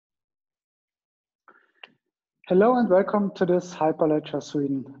Hello and welcome to this Hyperledger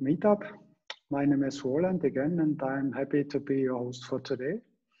Sweden meetup. My name is Roland again, and I'm happy to be your host for today.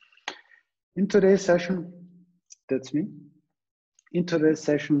 In today's session, that's me. In today's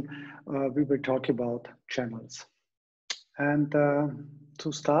session, we will talk about channels. And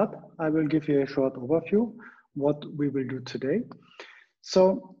to start, I will give you a short overview what we will do today.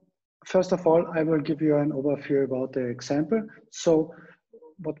 So first of all, I will give you an overview about the example. So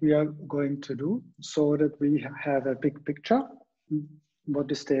what we are going to do so that we have a big picture.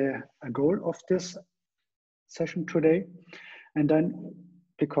 What is the goal of this session today? And then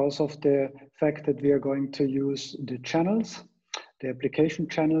because of the fact that we are going to use the channels, the application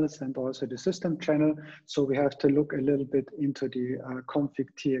channels and also the system channel. So we have to look a little bit into the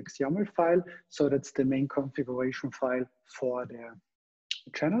config.txt YAML file. So that's the main configuration file for the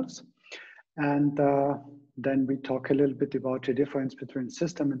channels. And then we talk a little bit about the difference between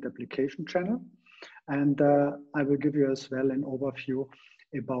system and application channel. And I will give you as well an overview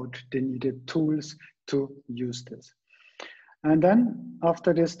about the needed tools to use this. And then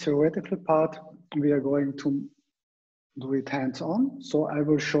after this theoretical part, we are going to do it hands-on. So I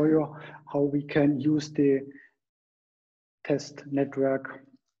will show you how we can use the test network.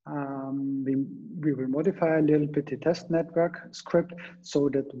 We will modify a little bit the test network script so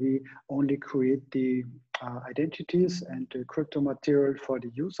that we only create the identities and the crypto material for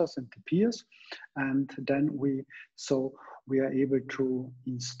the users and the peers. And then we are able to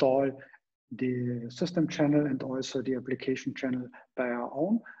install the system channel and also the application channel by our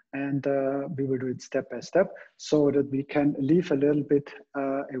own. And we will do it step by step so that we can leave a little bit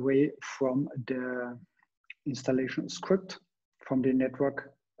away from the installation script from the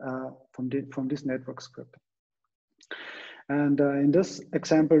network, from this network script. And in this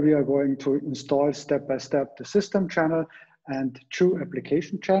example, we are going to install step by step the system channel and two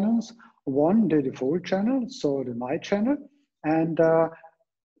application channels. One, the default channel, so the my channel, and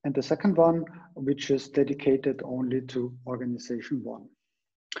the second one, which is dedicated only to organization one.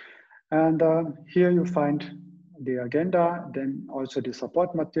 And here you find the agenda, then also the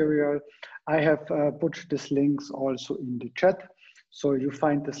support material. I have put these links also in the chat. So you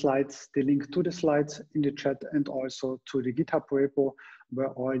find the slides, the link to the slides in the chat and also to the GitHub repo where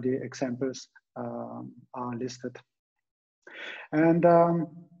all the examples are listed. And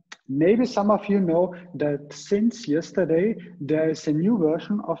maybe some of you know that since yesterday, there is a new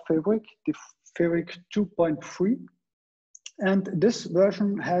version of Fabric, the Fabric 2.3. And this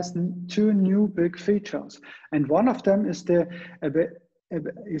version has two new big features. And one of them is the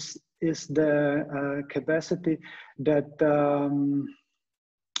capacity that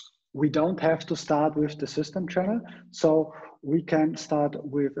we don't have to start with the system channel. So we can start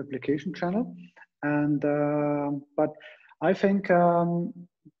with application channel. And but I think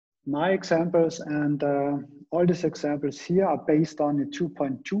my examples and all these examples here are based on the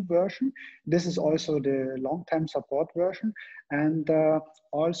 2.2 version. This is also the long-term support version and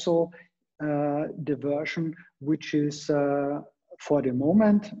also the version which is for the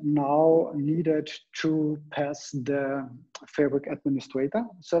moment now needed to pass the Fabric Administrator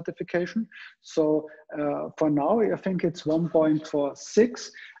certification. So for now, I think it's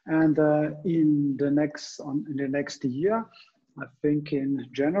 1.46, and in the next year, I think in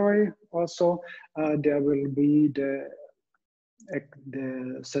January also, there will be the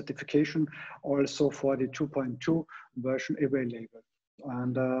certification also for the 2.2 version available.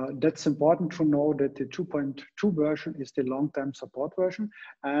 And that's important to know that the 2.2 version is the long-term support version.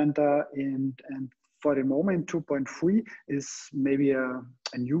 And for the moment, 2.3 is maybe a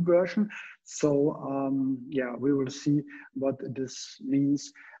new version. So yeah, we will see what this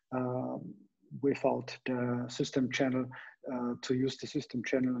means without the system channel, to use the system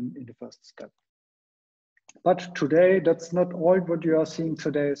channel in the first step. But today, that's not all what you are seeing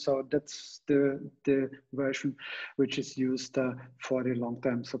today. So that's the version which is used for the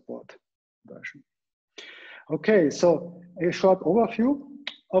long-term support version. Okay, so a short overview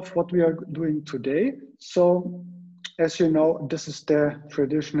of what we are doing today. So as you know, this is the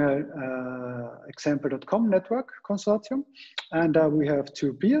traditional example.com network consortium. And we have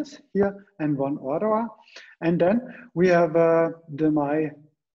two peers here and one orderer. And then we have the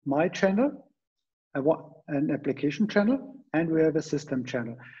my channel, an application channel, and we have a system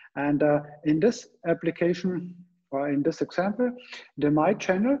channel. And in this application, or in this example, the my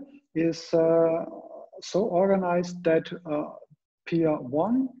channel is so organized that peer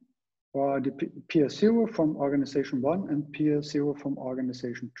 1 or the peer 0 from organization 1 and peer 0 from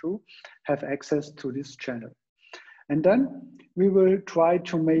organization 2 have access to this channel. And then we will try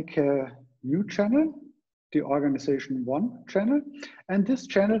to make a new channel, the organization 1 channel, and this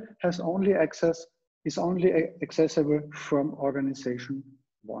channel has only access is only accessible from organization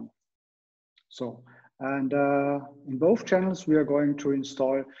 1. So, and in both channels, we are going to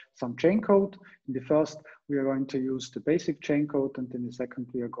install some chain code. In the first, we are going to use the basic chain code, and in the second,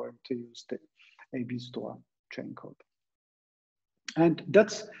 we are going to use the AB store chain code. And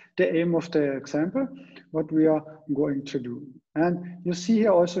that's the aim of the example, what we are going to do. And you see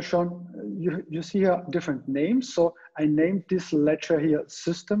here also shown, you see here different names. So I named this ledger here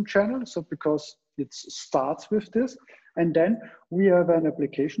system channel, so because it starts with this. And then we have an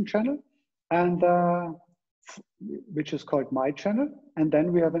application channel, and which is called my channel. And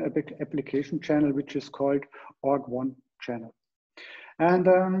then we have an application channel, which is called org1 channel. And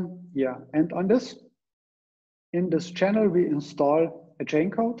yeah, and on this, in this channel, we install a chain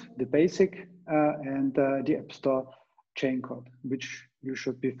code, the basic and the App Store chain code, which you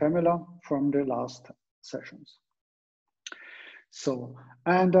should be familiar from the last sessions. So,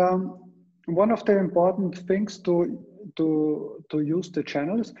 and one of the important things to use the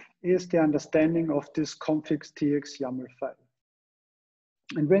channels is the understanding of this config.txt YAML file.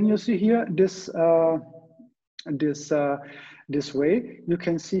 And when you see here this this way, you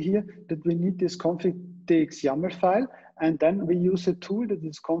can see here that we need this config.txt YAML file, and then we use a tool that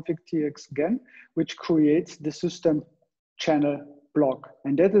is config.txt again, which creates the system channel block,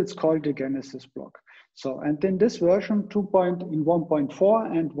 and that is called the Genesis block. So, and in this version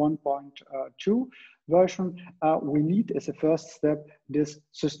 1.4 and 1.2 version, we need as a first step this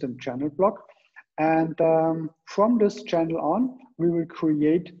system channel block. And from this channel on, we will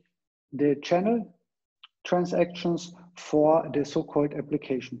create the channel transactions for the so-called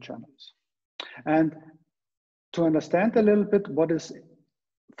application channels. And to understand a little bit what is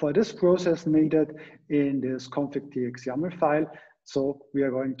for this process needed in this config.txt YAML file, so we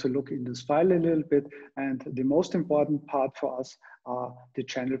are going to look in this file a little bit, and the most important part for us are the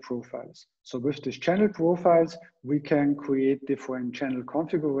channel profiles. So with these channel profiles, we can create different channel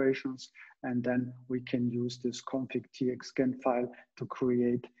configurations, and then we can use this config.txt file to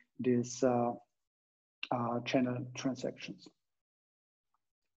create this channel transactions.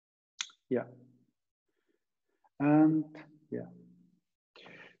 Yeah. And yeah.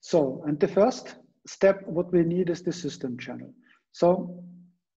 So, and the first step, what we need is the system channel. So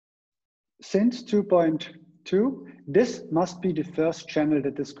since 2.2, this must be the first channel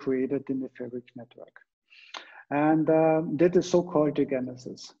that is created in the Fabric network. And that is so-called the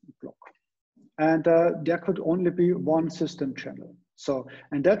Genesis block. And there could only be one system channel. So,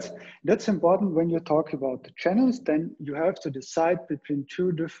 and that's important when you talk about the channels, then you have to decide between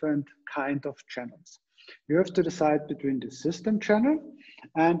two different kinds of channels. You have to decide between the system channel,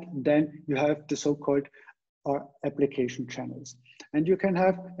 and then you have the so-called application channels. And you can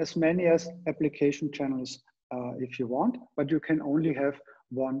have as many as application channels if you want, but you can only have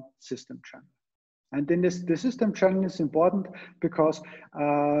one system channel. And then the system channel is important because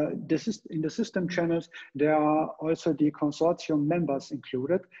in the system channels, there are also the consortium members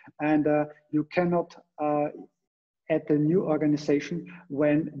included, and you cannot add a new organization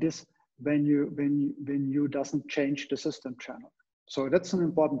when you doesn't change the system channel. So that's an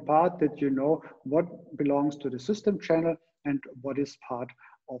important part, that you know what belongs to the system channel and what is part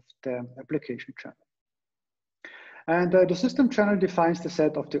of the application channel. And the system channel defines the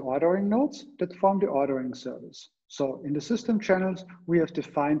set of the ordering nodes that form the ordering service. So in the system channels, we have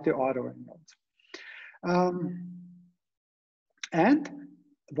defined the ordering nodes. And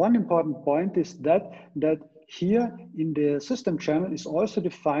one important point is that here in the system channel is also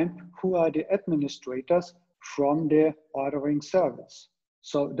defined who are the administrators from the ordering service.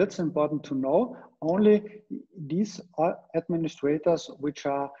 So that's important to know. Only these administrators which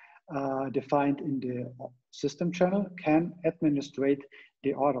are defined in the system channel can administrate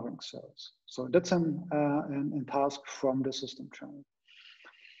the ordering service. So that's a task from the system channel.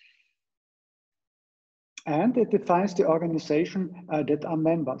 And it defines the organization that are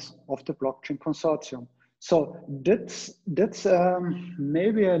members of the blockchain consortium. So that's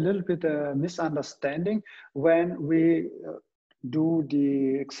maybe a little bit a misunderstanding when we do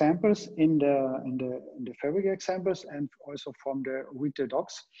the examples in the Fabric examples and also from the retail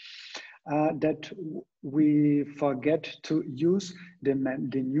docs, that we forget to use the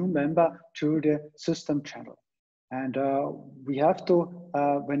new member to the system channel. And we have to,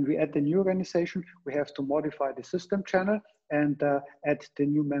 when we add the new organization, we have to modify the system channel and add the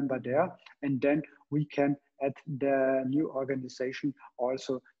new member there. And then we can add the new organization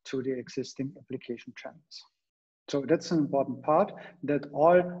also to the existing application channels. So that's an important part, that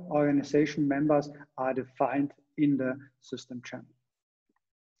all organization members are defined in the system channel.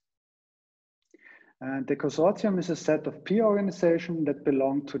 And the consortium is a set of peer organizations that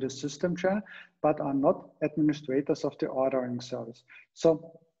belong to the system channel, but are not administrators of the ordering service.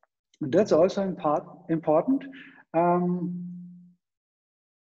 So that's also important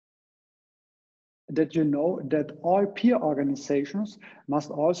that you know that all peer organizations must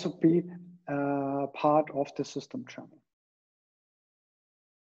also be part of the system channel.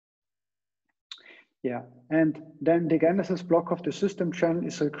 Yeah, and then the Genesis block of the system channel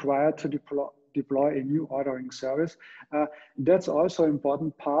is required to deploy a new ordering service. That's also an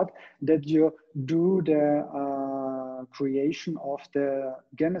important part, that you do the creation of the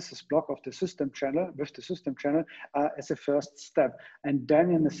Genesis block of the system channel with the system channel as a first step. And then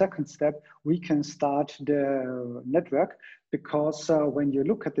in the second step, we can start the network, because when you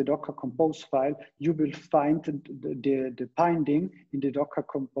look at the Docker Compose file, you will find the binding in the Docker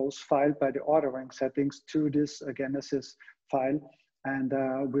Compose file by the ordering settings to this Genesis file. And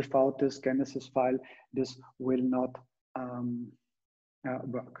without this Genesis file, this will not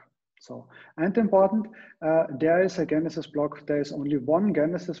work. So, and important, there is a Genesis block. There is only one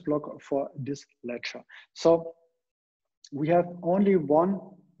Genesis block for this ledger. So we have only one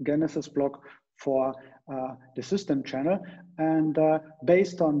Genesis block for the system channel, and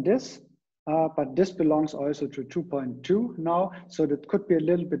based on this, but this belongs also to 2.2 now, so that could be a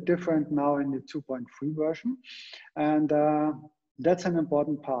little bit different now in the 2.3 version, and that's an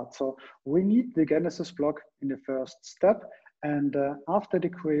important part. So we need the Genesis block in the first step, and after the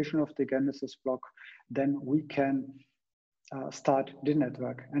creation of the Genesis block, then we can start the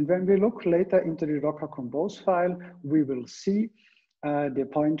network. And when we look later into the Docker Compose file, we will see the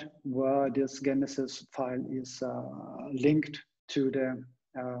point where this Genesis file is linked to the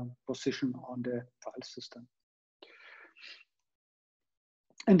position on the file system.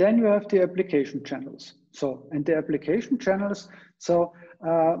 And then you have the application channels. So, and the application channels, so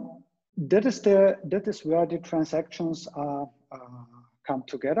that is where the transactions come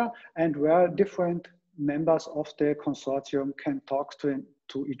together, and where different members of the consortium can talk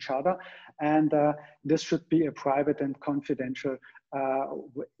to each other. And this should be a private and confidential,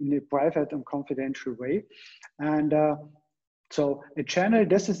 in a private and confidential way. And so a channel,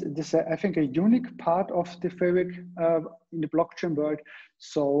 this is I think a unique part of the Fabric in the blockchain world.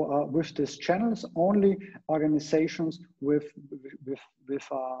 So with these channels, only organizations with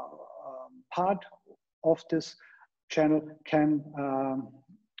part of this channel can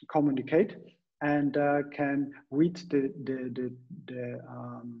communicate and can read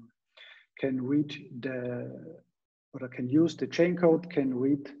or can use the chain code, can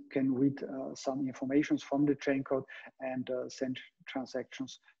read some information from the chain code, and send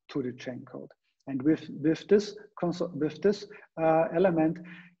transactions to the chain code. And with this element,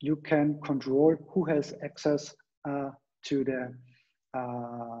 you can control who has access to the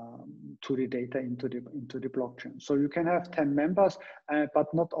data into the blockchain. So you can have 10 members,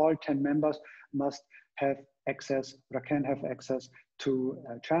 but not all 10 members must have access or can have access to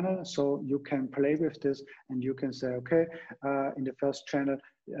a channel. So you can play with this, and you can say, okay, in the first channel,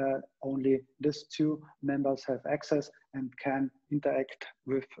 only these 2 members have access and can interact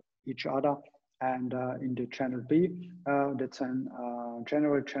with each other. And in the channel B, that's a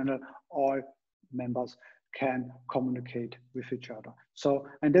general channel, all members can communicate with each other. So,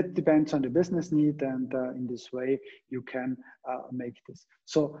 and that depends on the business need, and in this way you can make this.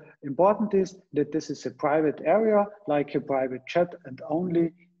 So important is that this is a private area, like a private chat, and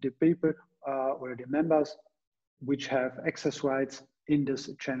only the people or the members which have access rights in this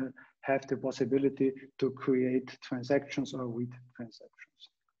channel have the possibility to create transactions or read transactions.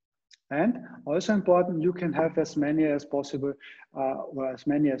 And also important, you can have as many as possible or as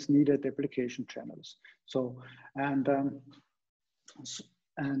many as needed application channels. So, and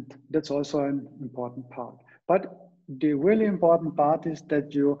that's also an important part. But the really important part is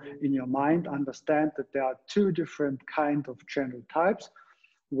that you, in your mind, understand that there are 2 different kinds of channel types.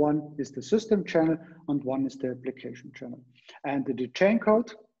 One is the system channel, and one is the application channel. And the chain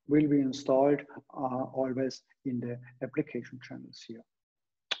code will be installed always in the application channels here.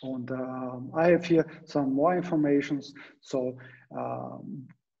 And I have here some more information. So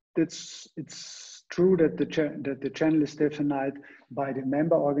it's true that the channel is defined by the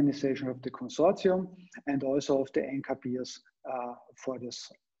member organization of the consortium, and also of the anchor peers for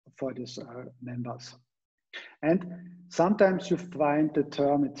this members. And sometimes you find the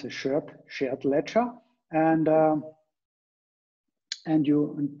term, it's a shared ledger, and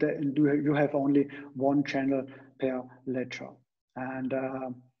you have only one channel per ledger. And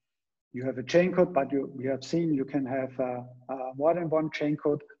you have a chain code, but we have seen you can have more than one chain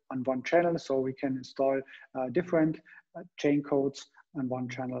code on one channel. So we can install different chain codes on one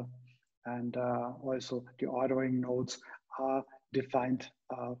channel. And also the ordering nodes are defined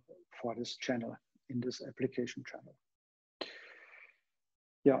for this channel in this application channel.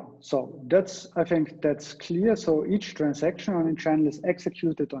 Yeah, so that's, I think that's clear. So each transaction on a channel is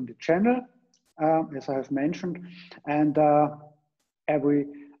executed on the channel, as I have mentioned, and every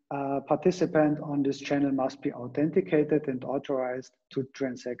participant on this channel must be authenticated and authorized to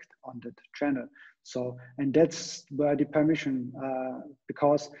transact on that channel. So, and that's where the permission,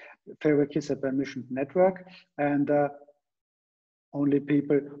 because Fabric is a permission network, and only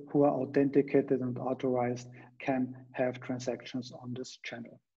people who are authenticated and authorized can have transactions on this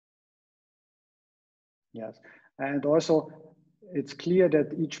channel. Yes, and also it's clear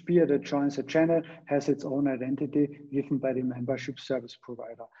that each peer that joins a channel has its own identity given by the membership service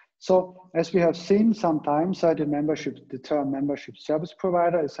provider. So as we have seen sometimes, the term membership service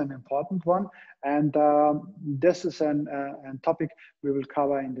provider is an important one. And this is a topic we will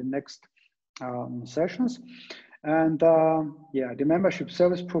cover in the next sessions. And yeah, the membership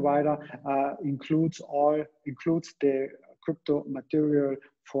service provider includes the crypto material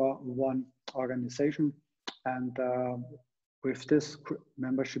for one organization. And with this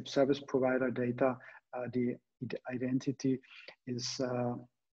membership service provider data, the identity is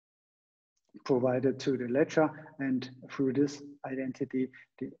provided to the ledger, and through this identity,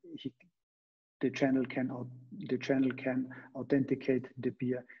 the channel can authenticate the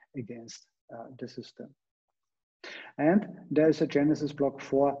peer against the system. And there is a Genesis block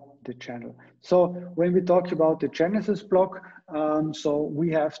for the channel. So when we talk about the Genesis block, so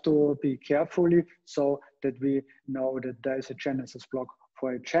we have to be carefully so that we know that there is a Genesis block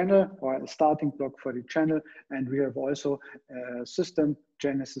for a channel or a starting block for the channel. And we have also a system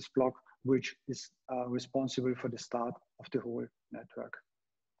Genesis block, which is responsible for the start of the whole network.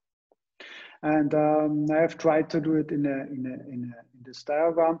 And I have tried to do it in this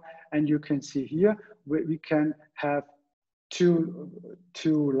diagram, and you can see here we can have two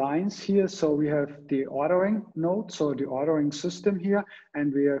lines here. So we have the ordering node, so the ordering system here,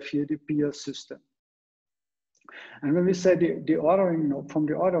 and we have here the peer system. And when we say the ordering node, from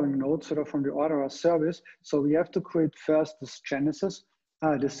the ordering node, sort of from the orderer service, so we have to create first this Genesis,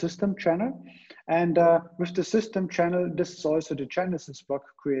 the system channel. And with the system channel, this is also the Genesis block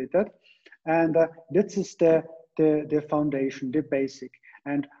created. And this is the foundation, the basic.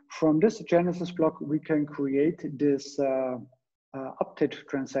 And from this Genesis block, we can create this update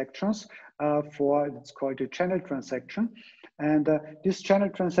transactions it's called a channel transaction. And this channel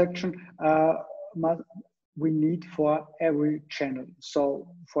transaction we need for every channel. So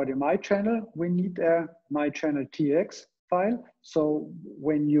for the My Channel, we need a My Channel TX file. So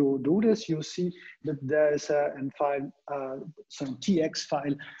when you do this, you see that there is some TX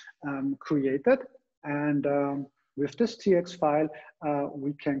file created. And with this TX file,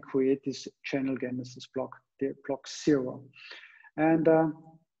 we can create this channel Genesis block, the block 0. And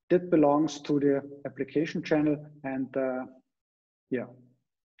that belongs to the application channel. And yeah,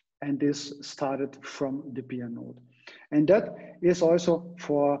 and this started from the peer node. And that is also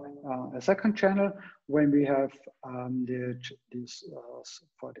for a second channel when we have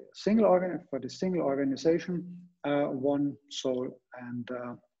for the single organization one. So and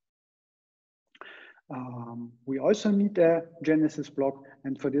we also need a Genesis block,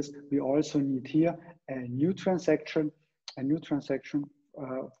 and for this we also need here a new transaction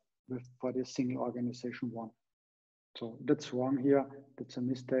for the single organization one. So that's wrong here. That's a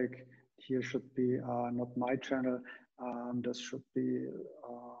mistake. Here should be not My Channel. This should be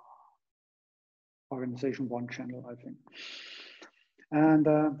organization one channel, I think. And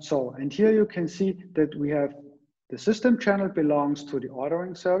and here you can see that we have the system channel belongs to the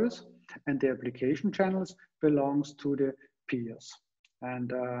ordering service, and the application channels belongs to the peers.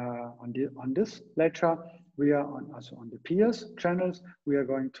 And on this ledger, we are on the peers channels, we are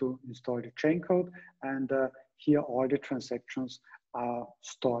going to install the chain code, and here all the transactions are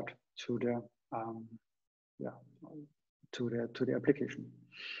stored to the to the application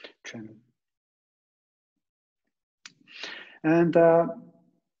channel. And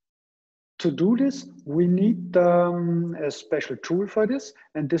to do this, we need a special tool for this,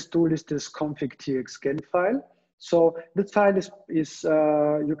 and this tool is this config.txgen file. So this file is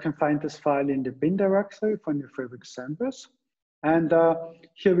you can find this file in the bin directory from the Fabric samples. And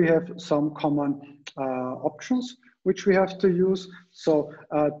here we have some common options which we have to use. So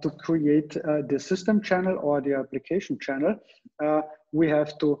to create the system channel or the application channel, we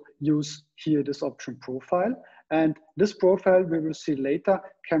have to use here this option profile. And this profile we will see later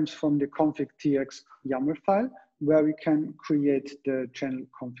comes from the config.tx YAML file, where we can create the channel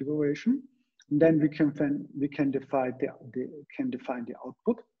configuration. And then we can define the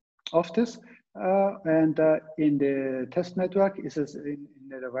output. of this. And in the test network is in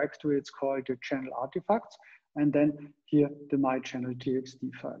the directory, it's called the channel artifacts. And then here the my channel txt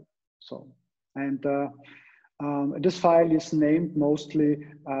file. So, and this file is named mostly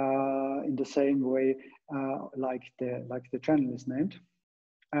in the same way like the channel is named.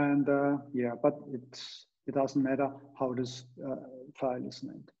 And yeah, but it doesn't matter how this file is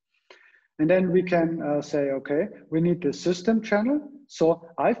named. And then we can say, okay, we need the system channel. So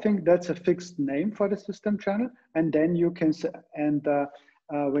I think that's a fixed name for the system channel. And then you can say, and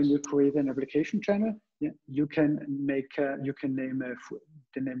when you create an application channel, you can make, you can name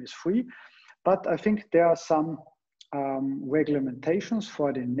the name is free. But I think there are some regulations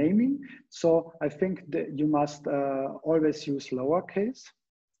for the naming. So I think that you must always use lowercase,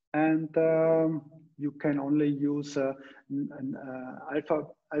 and you can only use an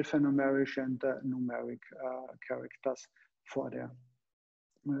alphanumeric and numeric characters for the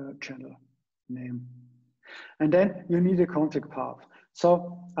channel name. And then you need a config path.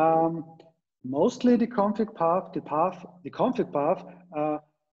 So mostly the config path, the config path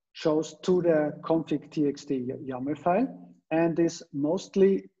shows to the config.txt YAML file, and is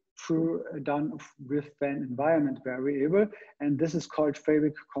mostly done with an environment variable, and this is called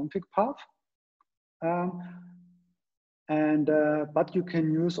Fabric config path. But you can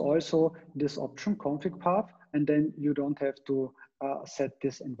use also this option config path, and then you don't have to set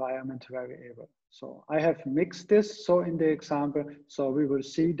this environment variable. So I have mixed this. So in the example, so we will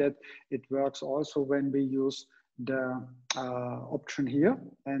see that it works also when we use the option here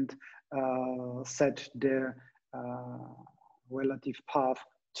and set the relative path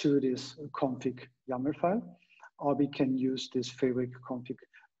to this config YAML file, or we can use this Fabric config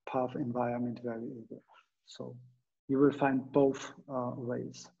path environment variable. So you will find both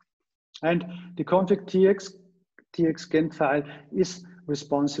ways. And the config.txt file is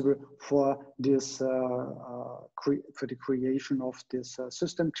responsible for this for the creation of this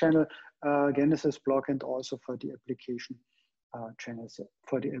system channel Genesis block, and also for the application channels,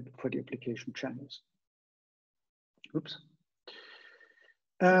 for the application channels. Oops.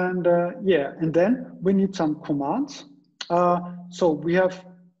 And yeah, and then we need some commands. So we have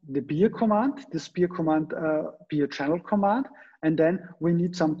the beer command, this beer command, beer channel command, and then we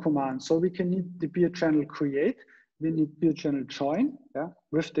need some commands. So we can need the beer channel create, we need beer channel join. Yeah,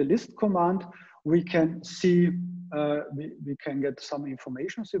 with the list command, we can see, we can get some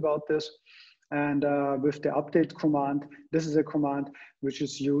information about this. And with the update command, this is a command which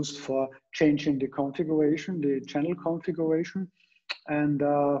is used for changing the configuration, the channel configuration. And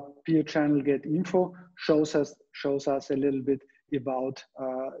peer channel get info shows us a little bit about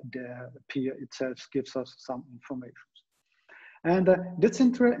the peer itself, gives us some information. And that's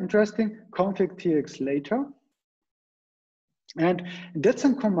interesting, config.txt later. And that's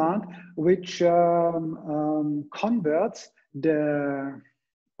a command which converts the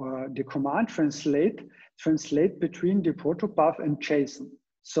command translate between the protobuf and JSON.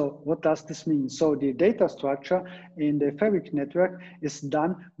 So what does this mean? So the data structure in the Fabric network is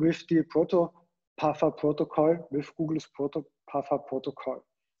done with the protopuffer protocol, with Google's protopuffer protocol.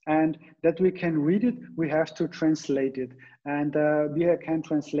 And that we can read it, we have to translate it. And we can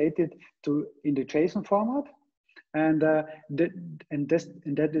translate it in the JSON format. And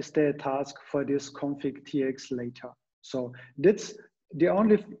that is the task for this config.txt later. So that's the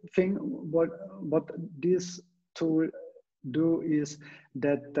only thing what this tool do is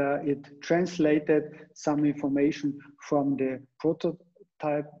that it translated some information from the protocol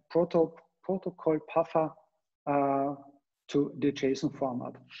puffer to the JSON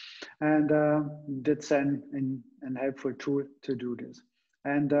format, and that's an helpful tool to do this.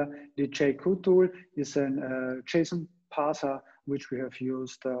 And the JQ tool is a JSON parser which we have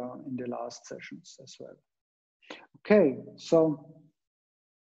used in the last sessions as well. Okay, so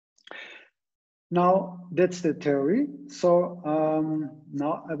now that's the theory. So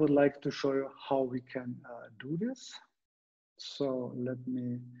now I would like to show you how we can do this. So let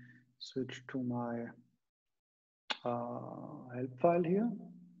me switch to my help file here.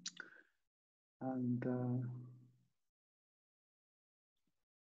 And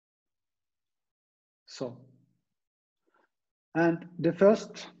and the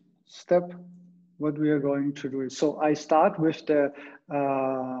first step, what we are going to do is, so I start with the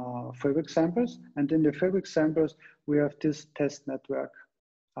Fabric samples, and in the Fabric samples, we have this test network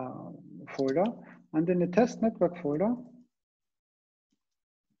folder. And in the test network folder,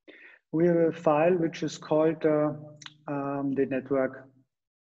 we have a file which is called the network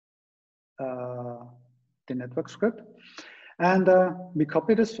script. And I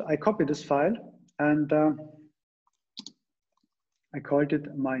copy this file, and I called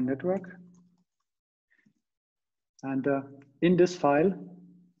it my network. And in this file,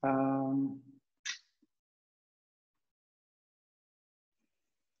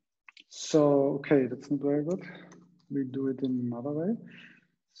 so, okay, that's not very good. We do it in another way.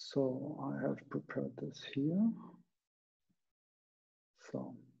 So I have prepared this here.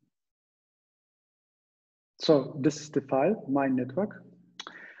 So this is the file, my network,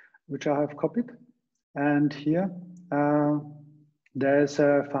 which I have copied. And here, there's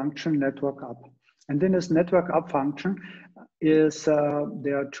a function network up. And in this network up function is,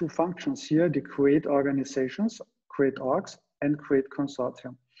 there are two functions here, the create organizations, create orgs, and create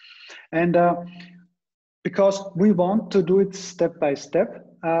consortium. And because we want to do it step by step,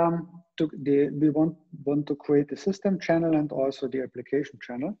 we want to create the system channel and also the application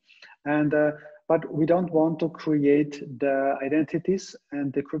channel. And but we don't want to create the identities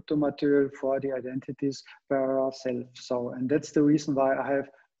and the crypto material for the identities by ourselves. So, and that's the reason why I have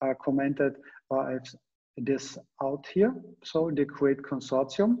commented or I've this out here. So the create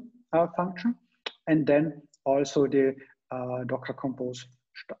consortium function, and then also the Docker compose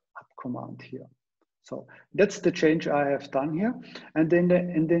up command here. So that's the change I have done here. And in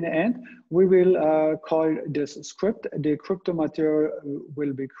the end, we will call this script. The crypto material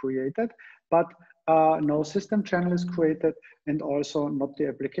will be created, but no system channel is created, and also not the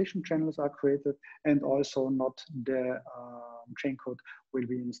application channels are created, and also not the chain code will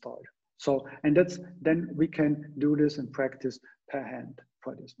be installed. So, and that's, then we can do this in practice per hand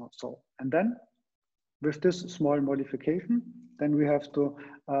for this now. So, and then with this small modification, then we have to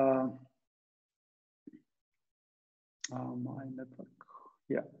my network,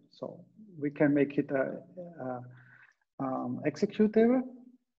 yeah. So we can make it a executable,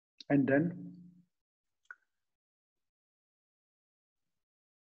 and then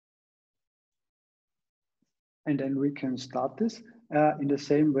we can start this in the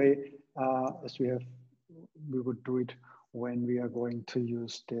same way as we would do it when we are going to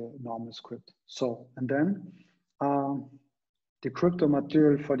use the normal script. So, and then the crypto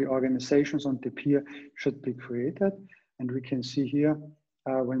material for the organizations on the peer should be created. And we can see here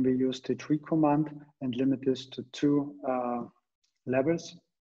when we use the tree command and limit this to 2 levels,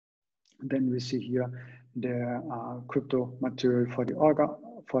 then we see here the crypto material for the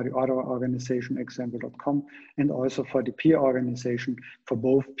other organization example.com, and also for the peer organization for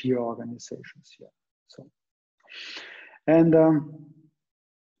both peer organizations here. So, and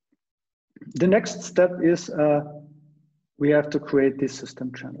the next step is we have to create this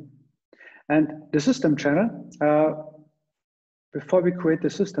system channel. And the system channel, before we create the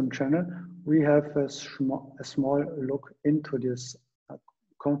system channel, we have a small look into this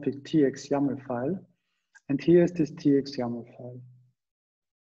config tx YAML file. And here is this tx YAML file.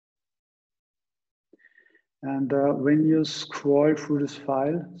 And when you scroll through this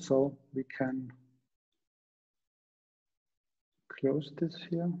file, so we can close this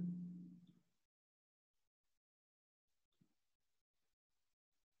here.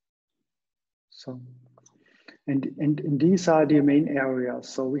 So, and these are the main areas.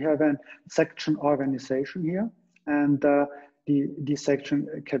 So we have a section organization here, and the section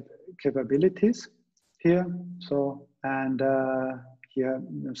capabilities here. So, and here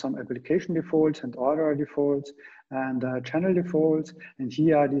some application defaults and order defaults and channel defaults, and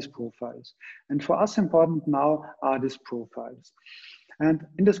here are these profiles. And for us important now are these profiles. And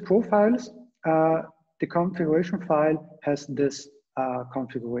in these profiles, the configuration file has this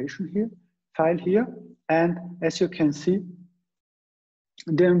configuration file here. And as you can see,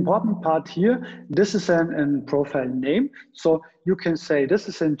 the important part here, this is a profile name. So you can say this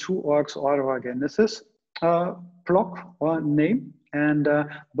is in 2 orgs order organizes block or name. And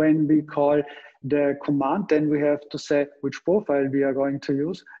when we call the command, then we have to say which profile we are going to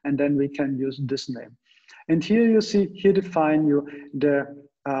use, and then we can use this name. And here you see, here define you the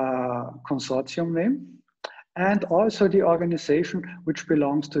consortium name, and also the organization which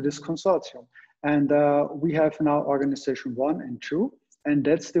belongs to this consortium. And we have now organization 1 and 2. And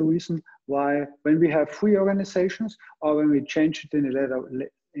that's the reason why when we have 3 organizations, or when we change it in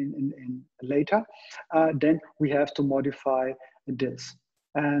later, then we have to modify this.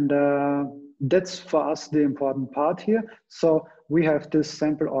 And that's for us the important part here. So we have this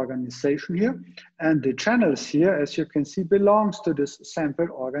sample organization here, and the channels here, as you can see, belongs to this sample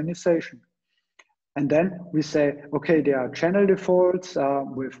organization. And then we say, okay, there are channel defaults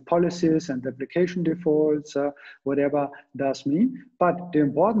with policies and application defaults, whatever does mean. But the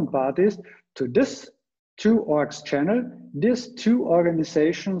important part is to this 2 orgs channel, these 2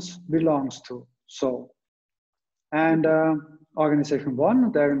 organizations belongs to. So, and organization 1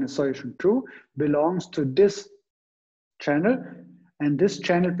 and organization 2 belongs to this channel And this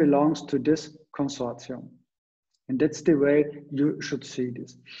channel belongs to this consortium. And that's the way you should see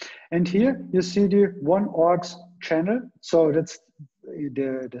this. And here you see the one orgs channel. So that's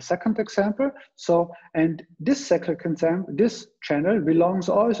the second example. So, and this second example, this channel belongs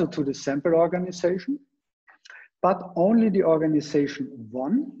also to the sample organization, but only the organization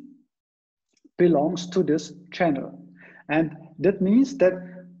 1 belongs to this channel. And that means that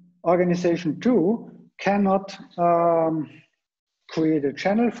organization 2 cannot create a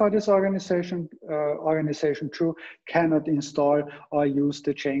channel for this organization. Organization 2 cannot install or use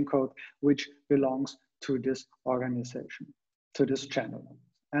the chain code which belongs to this organization, to this channel.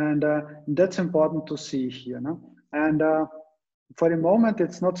 And that's important to see here. No? And for the moment,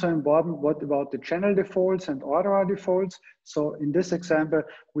 it's not so important what about the channel defaults and orderer defaults. So in this example,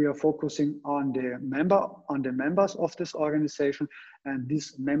 we are focusing on the members of this organization, and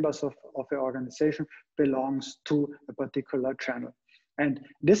these members of the organization belongs to a particular channel. And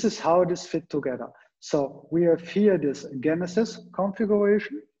this is how this fit together. So we have here this Genesis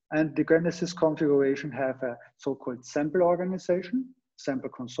configuration, and the Genesis configuration have a so-called sample organization, sample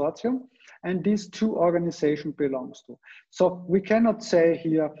consortium, and these 2 organizations belongs to. So we cannot say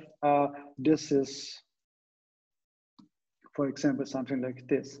here, this is, for example, something like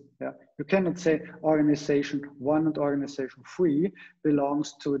this. Yeah, you cannot say organization 1 and organization 3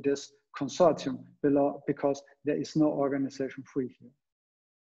 belongs to this consortium because there is no organization 3 here.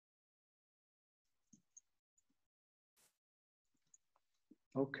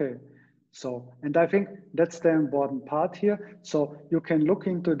 Okay, so, and I think that's the important part here. So you can look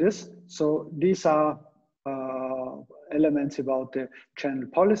into this. So these are elements about the channel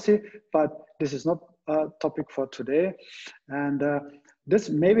policy, but this is not a topic for today. And this,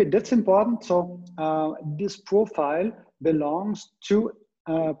 maybe that's important. So this profile belongs to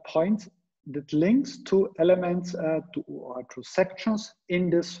points that links to elements to sections in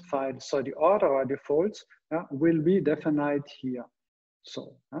this file. So the order or defaults will be defined here.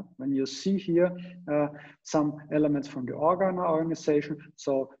 So when you see here some elements from the organization,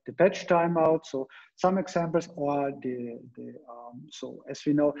 so the patch timeout, so some examples, or so as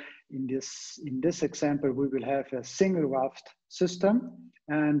we know in this example we will have a single raft system,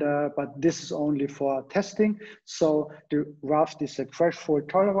 and but this is only for testing. So the raft is a crash fault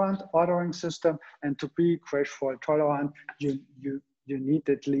tolerant ordering system, and to be crash fault tolerant, you need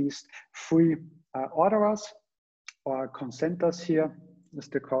at least 3 orderers or consenters here. Is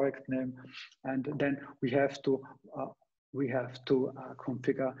the correct name, and then we have to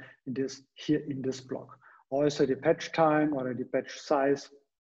configure this here in this block. Also the patch time or the patch size.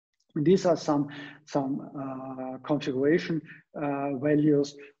 These are some configuration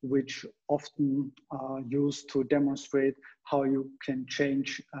values which often are used to demonstrate how you can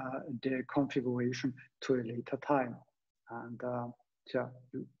change the configuration to a later time. And yeah,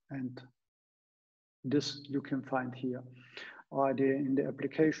 and this you can find here. Or in the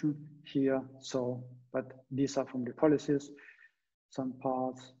application here. So, but these are from the policies, some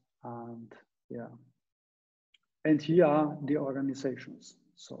parts, and yeah. And here are the organizations.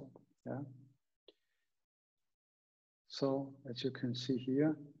 So, yeah. So as you can see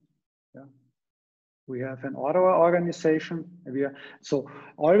here, yeah, we have an orderer organization. So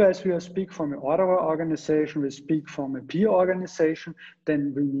always we speak from an orderer organization, we speak from a peer organization,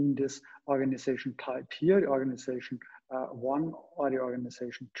 then we mean this organization type here, the organization 1 or the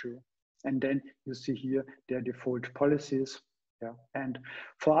organization 2. And then you see here their default policies. Yeah. And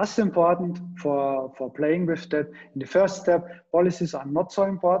for us important for playing with that, in the first step, policies are not so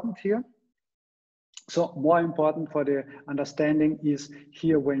important here. So more important for the understanding is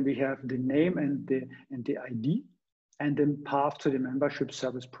here when we have the name and the ID, and then path to the membership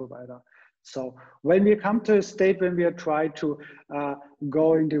service provider. So when we come to a state when we are trying to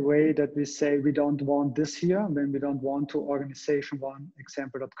go in the way that we say we don't want this here, when we don't want to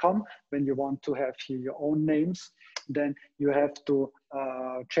organization1example.com, when you want to have here your own names, then you have to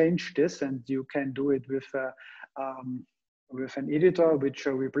change this, and you can do it with an editor which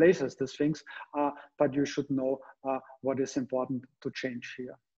replaces these things, but you should know what is important to change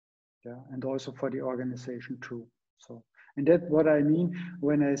here. Yeah, and also for the organization too. So, and that's what I mean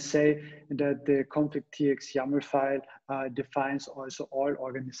when I say that the config.txt YAML file defines also all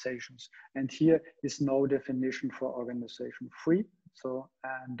organizations. And here is no definition for organization 3. So,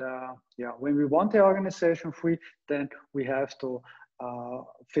 and yeah, when we want the organization 3, then we have to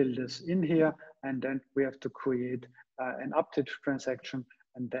fill this in here, and then we have to create an update transaction,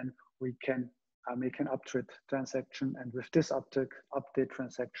 and then we can make an update transaction. And with this update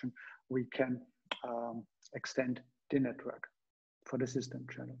transaction, we can extend the network for the system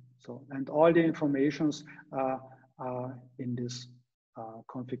channel. So, and all the informations are in this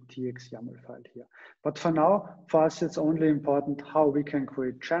config.tx YAML file here. But for now, for us, it's only important how we can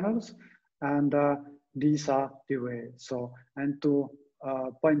create channels, and these are the way. So, and to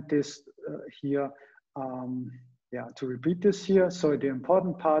point this here, to repeat this here. So the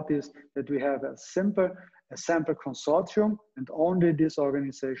important part is that we have a sample consortium, and only this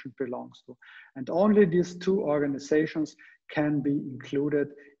organization belongs to. And only these two organizations can be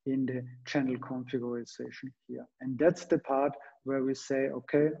included in the channel configuration here. And that's the part where we say,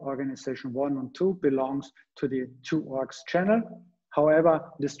 okay, organization 1 and 2 belongs to the 2 orgs channel.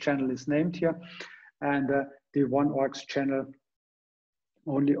 However, this channel is named here, and the 1 orgs channel,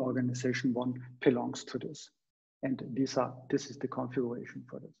 only organization 1 belongs to this. And this is the configuration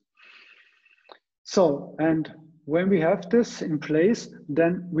for this. So, and when we have this in place,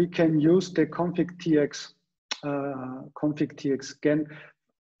 then we can use the config.tx again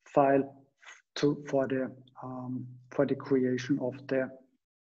file for the creation of the,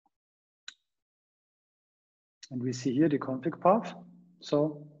 and we see here the config path.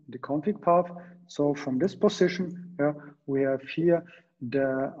 So the config path. So from this position, we have here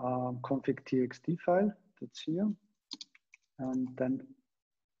the config.txt file that's here, and then,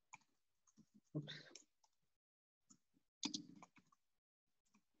 oops.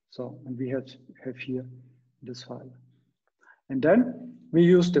 So, and we have here this file. And then we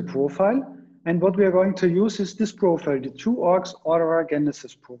use the profile. And what we are going to use is this profile, the 2 orgs order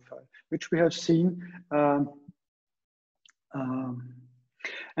genesis profile, which we have seen.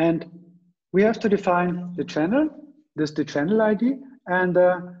 And we have to define the channel. This is the channel ID. And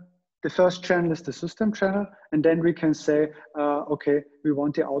the first channel is the system channel. And then we can say, okay, we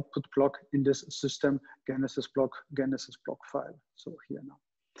want the output block in this system genesis block file. So here now.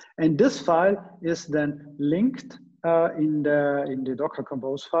 And this file is then linked in the Docker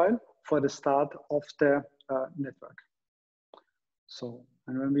Compose file for the start of the network. So,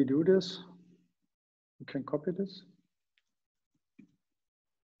 and when we do this, we can copy this.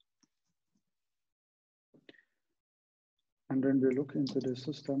 And when we look into the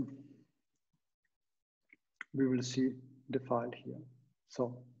system, we will see the file here.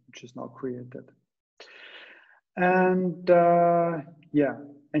 So, which is now created. And yeah,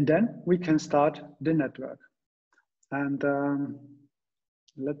 and then we can start the network. And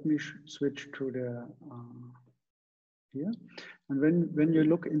let me switch to the here. And when you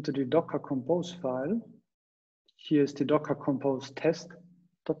look into the Docker Compose file, here's the Docker Compose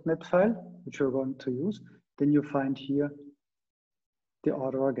test.net file, which we're going to use. Then you find here the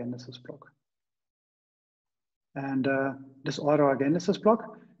order genesis block. And this order genesis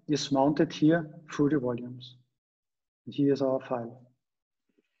block is mounted here through the volumes. And here's our file.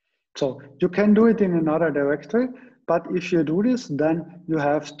 So you can do it in another directory, but if you do this, then you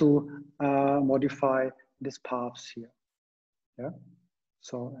have to modify these paths here. Yeah.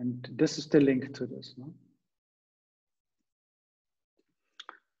 So, and this is the link to this. No?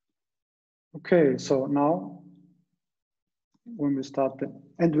 Okay, so now when we start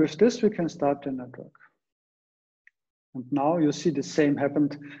and with this, we can start the network. And now you see the same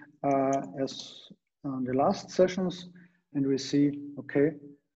happened as on the last sessions, and we see, okay,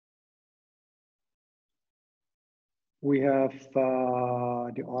 we have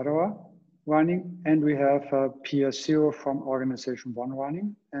the orderer running, and we have PS0 from organization 1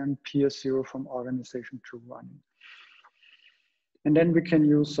 running, and PS0 from organization 2 running. And then we can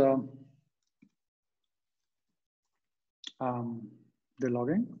use the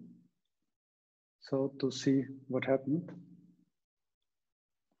logging. So to see what happened.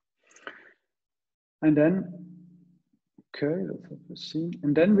 And then, okay, that's what we see.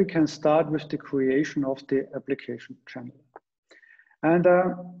 And then we can start with the creation of the application channel. And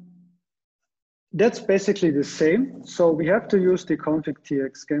that's basically the same. So we have to use the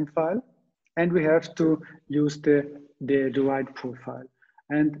config.tx game file, and we have to use the right profile.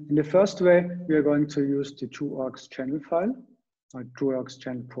 And in the first way, we are going to use the 2 orgs channel file, or 2 orgs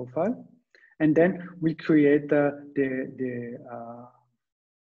channel profile. And then we create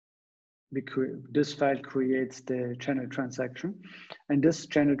this file creates the channel transaction. And this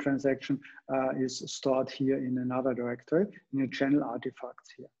channel transaction is stored here in another directory, in the channel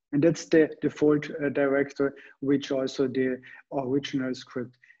artifacts here. And that's the default directory, which also the original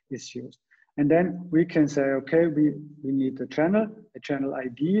script is used. And then we can say, okay, we need a channel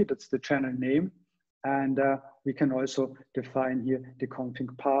ID, that's the channel name. And we can also define here the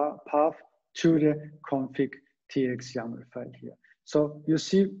config path to the config.tx YAML file here. So you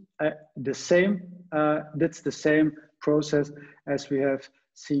see the same, that's the same process as we have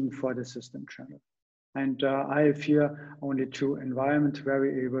seen for the system channel. And I have here only 2 environment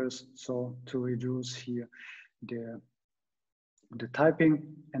variables, so to reduce here the the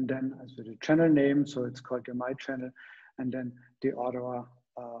typing, and then also the channel name, so it's called your my channel, and then the Aurora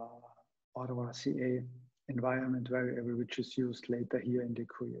CA environment variable, which is used later here in the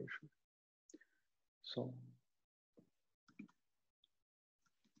creation. So,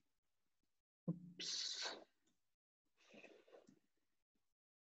 oops.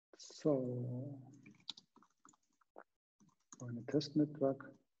 So, on a test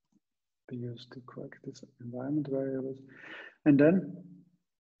network, we use the correct environment variables, and then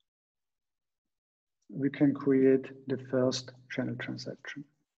we can create the first channel transaction.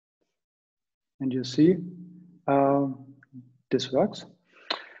 And you see, this works.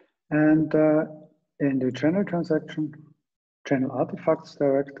 And in the channel transaction, channel artifacts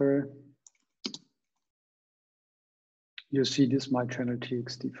directory, you see this my channel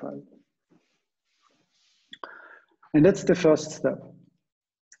txt file. And that's the first step.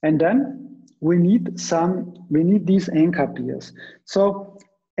 And then we need these anchor peers. So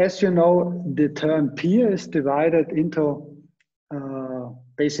as you know, the term peer is divided into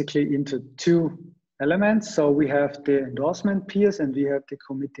basically into two elements. So we have the endorsement peers and we have the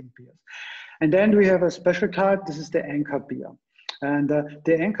committing peers. And then we have a special type. This is the anchor peer. And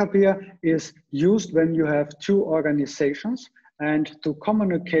the anchor peer is used when you have two organizations, and to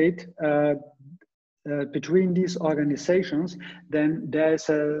communicate between these organizations, then there is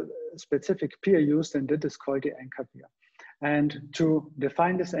a specific peer used, and that is called the anchor peer. And to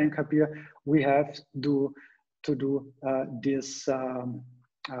define this anchor peer, we have to do this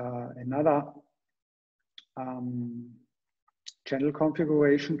another channel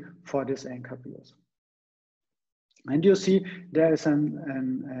configuration for this anchor peers. And you see there is a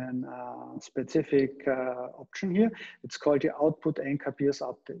specific option here. It's called the output anchor peers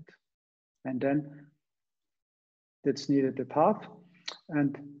update. And then that's needed the path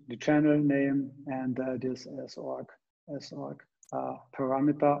and the channel name and this sorg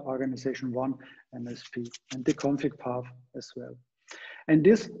parameter organization 1 MSP and the config path as well. And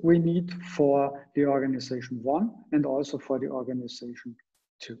this we need for the organization 1 and also for the organization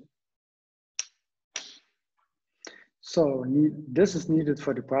 2. So this is needed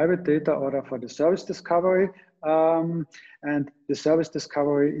for the private data order for the service discovery. And the service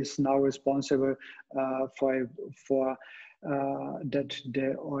discovery is now responsible for that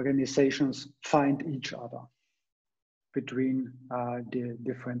the organizations find each other between the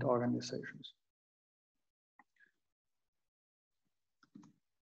different organizations.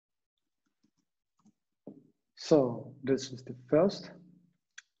 So this is the first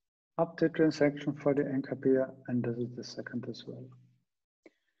update transaction for the anchor peer, and this is the second as well.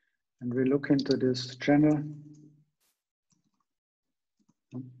 And we look into this channel.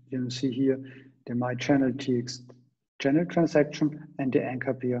 You can see here the my channel txt channel transaction and the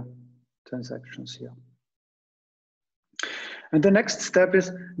anchor peer transactions here. And the next step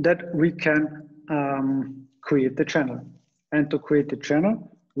is that we can create the channel. And to create the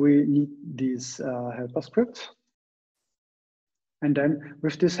channel, we need these helper scripts. And then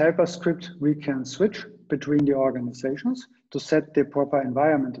with this helper script, we can switch between the organizations to set the proper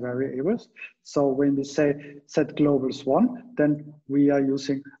environment variables. So when we say set globals 1, then we are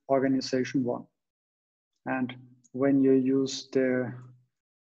using organization 1. And when you use the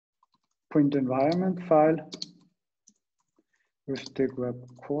print environment file with the grep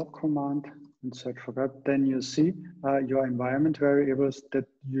core command and search for grep, then you see your environment variables that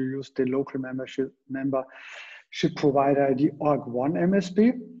you use the local membership provider ID org1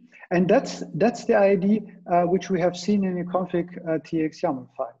 MSP. And that's the ID which we have seen in the config tx YAML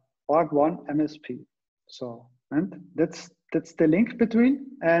file, org1 MSP. So, and that's the link between,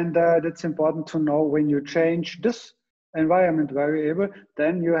 and that's important to know when you change this environment variable,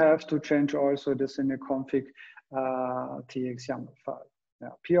 then you have to change also this in the config tx YAML file,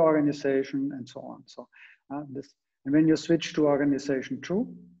 peer organization and so on. So this, and when you switch to organization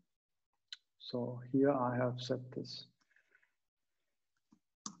 2, so here I have set this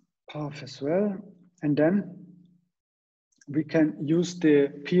path as well. And then we can use the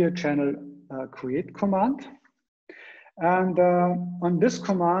peer channel create command. And on this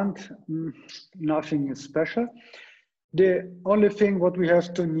command, nothing is special. The only thing what we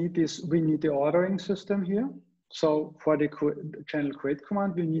have to need is we need the ordering system here. So for the channel create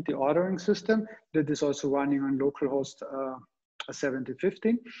command, we need the ordering system that is also running on localhost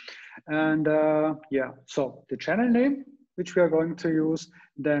 7015. And yeah, so the channel name, which we are going to use,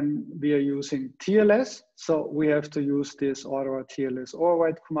 then we are using TLS. So we have to use this Aurora TLS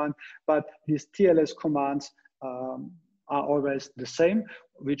override command, but these TLS commands are always the same,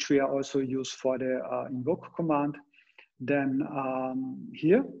 which we are also use for the invoke command. Then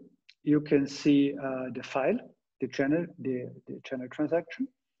here you can see the file the channel transaction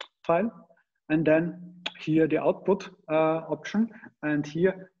file, and then here the output option, and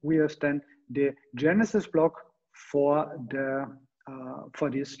here we have then the Genesis block for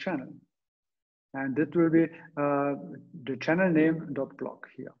this channel, and it will be the channel name dot block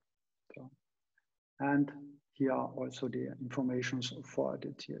here. So, and here are also the informations for the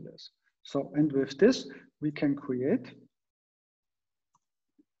TLS. So, and with this we can create,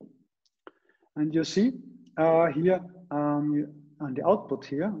 and you see here on the output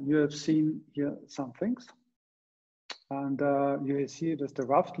here, you have seen here some things, and you see there's the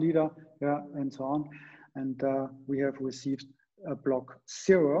raft leader, yeah, and so on, and we have received a block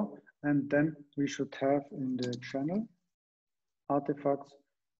 0, and then we should have in the channel artifacts,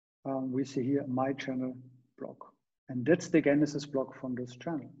 we see here my channel block, and that's the Genesis block from this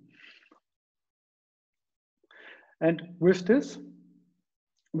channel. And with this,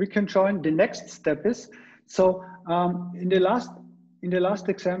 we can join. The next step is, so in the last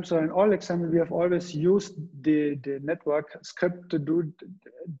exam, so in all examples, we have always used the network script to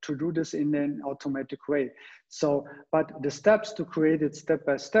do this in an automatic way. So, but the steps to create it step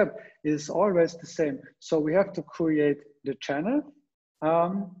by step is always the same. So we have to create the channel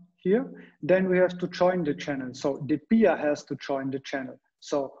here, then we have to join the channel. So the peer has to join the channel.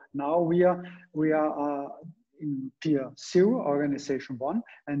 So now we are in peer 0, organization 1,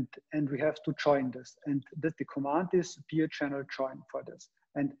 and we have to join this. And that the command is peer channel join for this.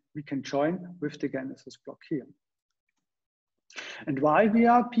 And we can join with the Genesis block here. And why we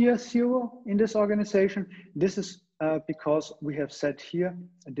are peer 0 in this organization? This is because we have set here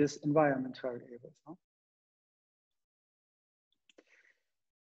this environment variables. Huh?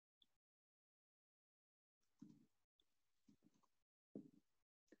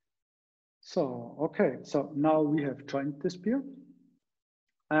 So, okay, so now we have joined this peer,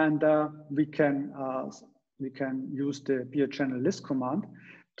 and we can use the peer channel list command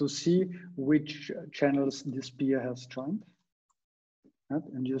to see which channels this peer has joined. Right?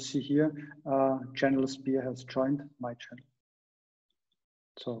 And you see here, channels peer has joined my channel.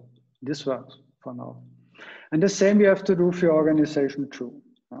 So this works for now. And the same we have to do for organization 2.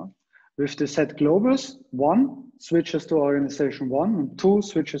 With the set globals, 1 switches to organization 1 and 2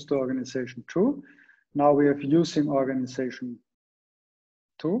 switches to organization 2. Now we have using organization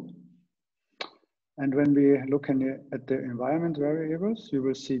 2. And when we look at the environment variables, you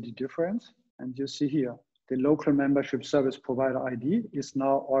will see the difference. And you see here, the local membership service provider ID is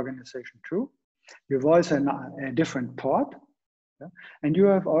now organization 2. You have also a different port. Yeah? And you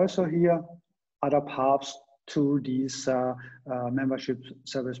have also here other paths to these membership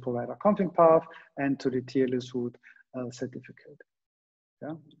service provider config path and to the TLS root certificate.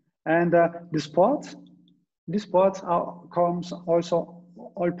 Yeah? And these ports comes also,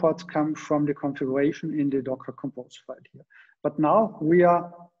 all ports come from the configuration in the Docker Compose file here. But now we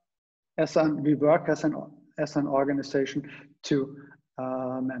are, we work as an organization 2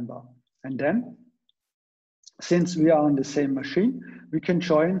 member. And then, since we are on the same machine, we can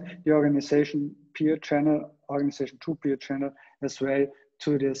join the organization peer channel, organization 2 peer channel as well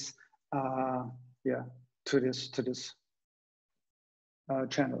to this, to this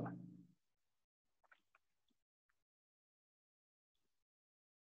channel.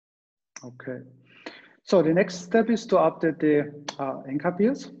 Okay, so the next step is to update the anchor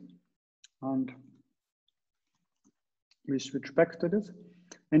peers, and we switch back to this.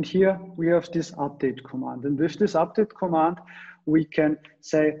 And here we have this update command, and with this update command, we can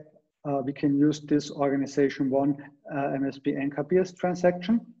say, we can use this organization 1 MSP anchor peers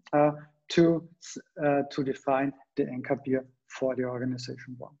transaction to define the anchor peer for the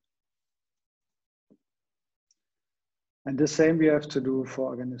organization 1. And the same we have to do for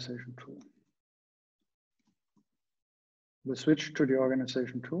organization 2. We switch to the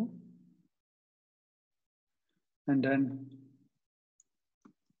organization 2. And then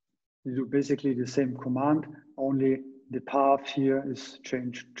you do basically the same command, only the path here is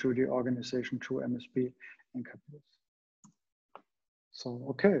changed to the organization 2 MSP anchor peers. So,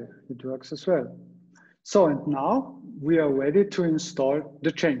 okay, it works as well. So, and now we are ready to install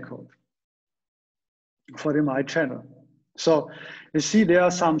the chain code for the My Channel. So, you see there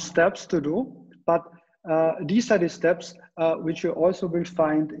are some steps to do, but these are the steps which you also will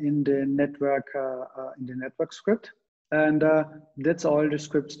find in the network script. And that's all the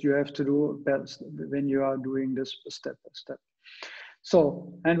scripts you have to do when you are doing this step by step.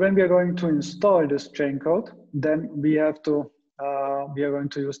 So, and when we are going to install this chain code, then we have to, we are going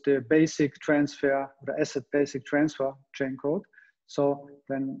to use the basic transfer, the asset basic transfer chain code. So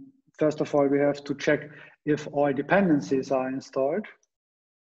then first of all, we have to check if all dependencies are installed.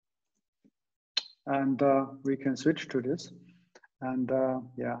 and we can switch to this. And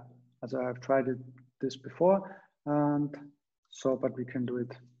yeah, as I have tried this before, and so, but we can do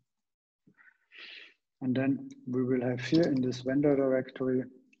it. And then we will have here in this vendor directory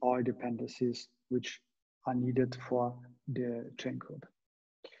all dependencies which are needed for the chain code.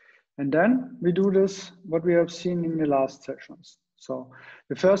 And then we do this, what we have seen in the last sessions. So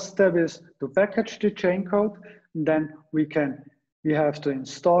the first step is to package the chain code. And then we have to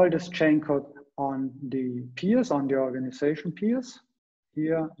install this chain code on the peers, on the organization peers,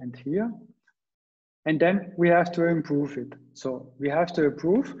 here and here. And then we have to improve it. So we have to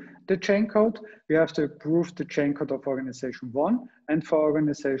approve the chain code. We have to approve the chain code of organization 1 and for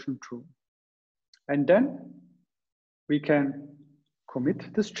organization 2. And then we can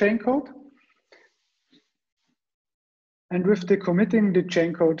commit this chain code. And with the committing, the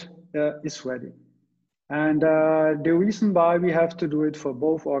chain code is ready. And the reason why we have to do it for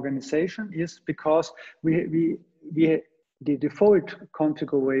both organizations is because the default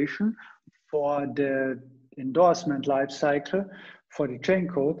configuration for the endorsement lifecycle for the chain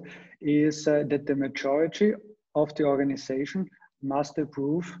code is that the majority of the organization must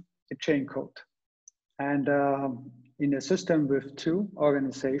approve a chain code. And in a system with 2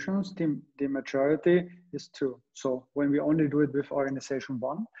 organizations, the majority is 2. So when we only do it with organization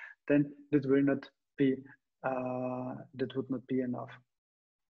 1, then that will not be, that would not be enough.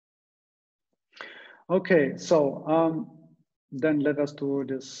 Okay, so then let us do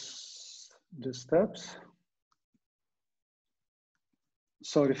the steps.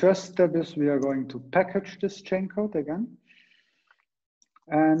 So the first step is we are going to package this chain code again.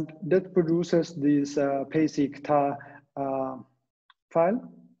 And that produces this basic tar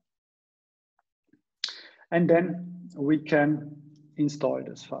file. And then we can install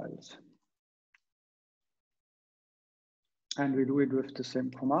these files. And we do it with the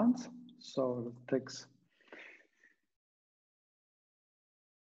same commands. So it takes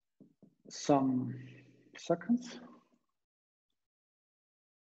some seconds.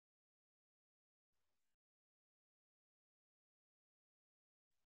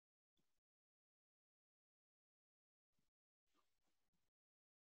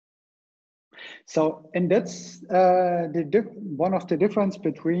 So, and that's one of the difference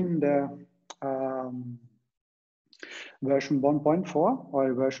between the version 1.4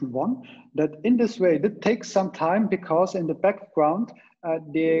 or version 1, that in this way, it takes some time because in the background,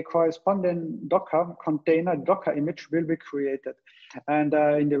 the corresponding Docker container, Docker image will be created. And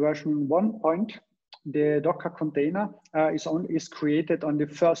in the version 1. The Docker container is created on the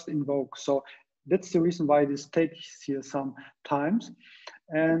first invoke. So that's the reason why this takes here some times.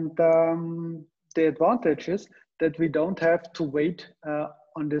 And the advantage is that we don't have to wait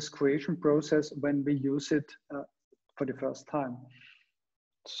on this creation process when we use it for the first time.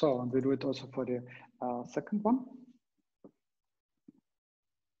 So we do it also for the second one.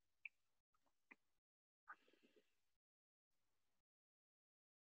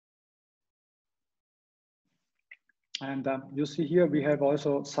 And you see here, we have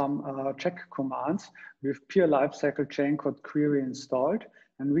also some check commands with peer lifecycle chain code query installed,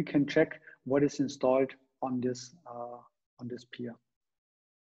 and we can check what is installed on this peer.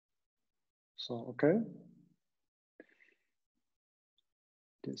 So, okay.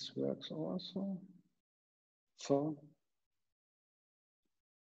 This works also. So.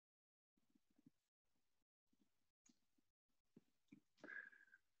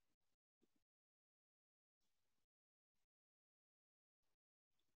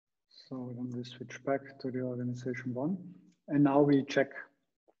 So then we switch back to the organization 1, and now we check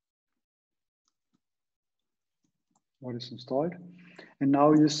what is installed. And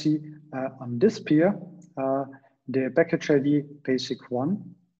now you see on this peer, the package ID basic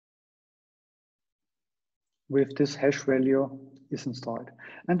 1 with this hash value is installed.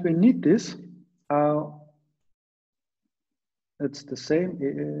 And we need this, it's the same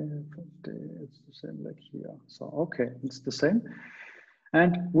like here. So, okay, it's the same.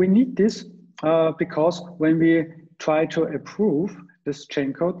 And we need this because when we try to approve this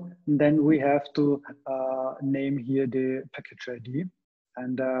chain code, then we have to name here the package ID.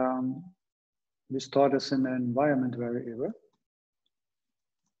 And we store this in an environment variable.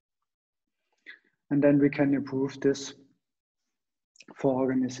 And then we can approve this for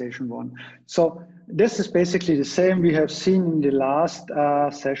organization 1. So this is basically the same we have seen in the last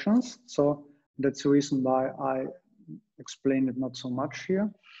sessions. So that's the reason why I explained it not so much here.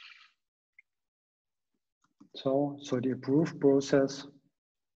 So the approve process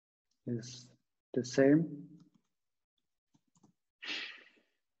is the same.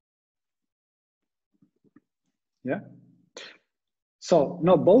 Yeah. So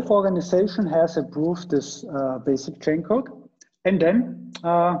now both organization has approved this basic chain code, and then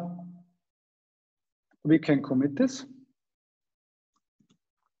we can commit this.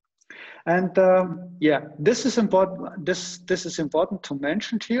 And yeah, this is important. This is important to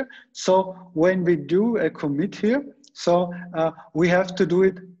mention here. So when we do a commit here, so we have to do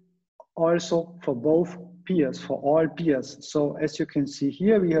it also for both peers, for all peers. So as you can see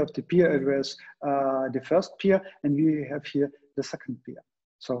here, we have the peer address, the first peer, and we have here the second peer.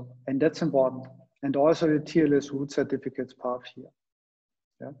 So, and that's important. And also the TLS root certificates path here.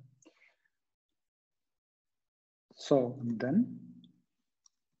 Yeah. So then,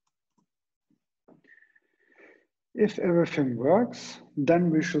 if everything works, then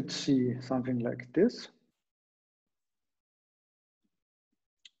we should see something like this.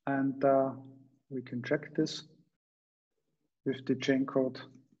 And we can check this with the chain code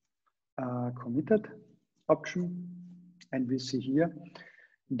committed option. And we see here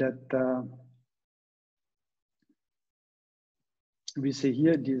that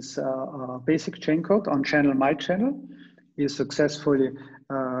this basic chain code on channel my channel is successfully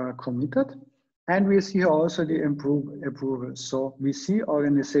committed. And we see also the approval. So we see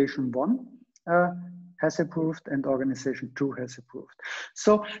organization 1 has approved and organization 2 has approved.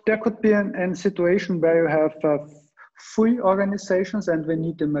 So there could be a situation where you have 3 organizations and we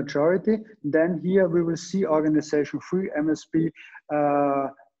need the majority. Then here we will see organization 3 MSB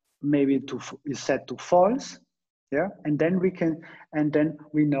maybe is set to false. Yeah, and then we can, and then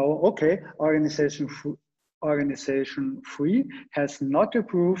we know, okay, organization 3 has not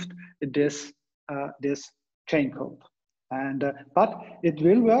approved this this chain code. And but it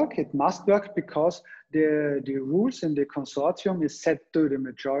will work, it must work, because the rules in the consortium is set to the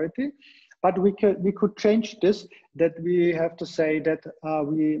majority. But we could change this, that we have to say that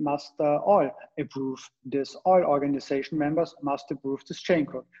we must all approve this, all organization members must approve this chain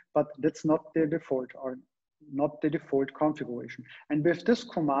code. But that's not the default, or not the default configuration. And with this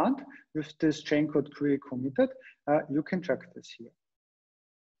command, with this chain code create committed, you can check this here.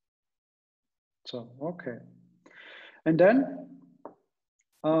 So, okay. And then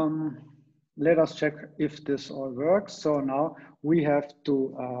let us check if this all works. So now we have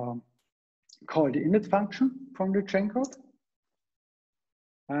to call the init function from the chain code.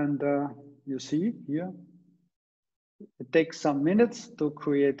 And you see here, it takes some minutes to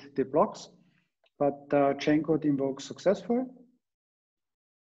create the blocks, but the chain code invokes successfully.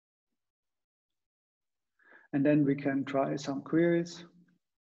 And then we can try some queries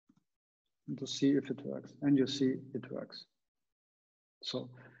to see if it works, and you see it works. So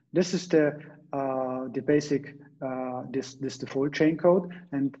this is the basic this default chain code,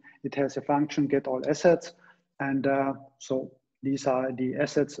 and it has a function get all assets, and so these are the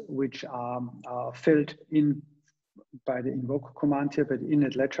assets which are filled in by the invoke command here, by the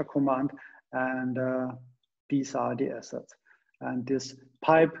init ledger command, and these are the assets. And this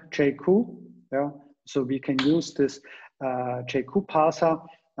pipe JQ, yeah, so we can use this JQ parser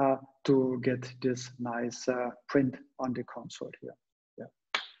to get this nice print on the console here. Yeah.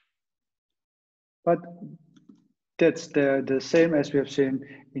 But that's the same as we have seen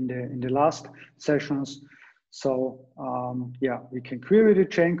in the last sessions. So yeah, we can query the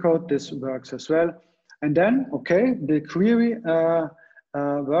chain code. This works as well. And then, okay, the query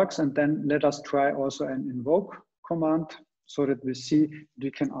works. And then let us try also an invoke command so that we see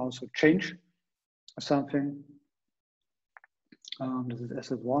we can also change something. This is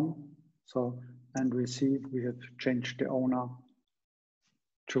asset 1. So, and we see we have changed the owner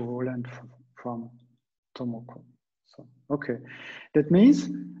to Roland from Tomoko. So, okay, that means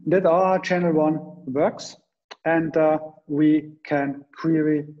that our channel 1 works, and we can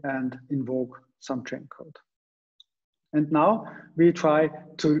query and invoke some chain code. And now we try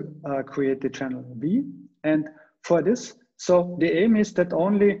to create the channel B. And for this, so the aim is that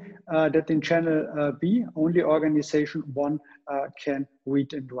only that in channel B, only organization 1 can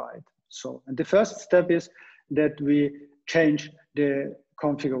read and write. So, and the first step is that we change the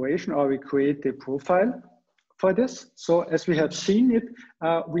configuration, or we create the profile for this. So as we have seen it,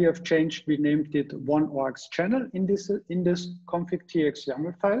 we have changed, we named it one orgs channel in this config tx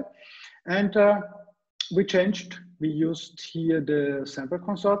YAML file. And we used here the sample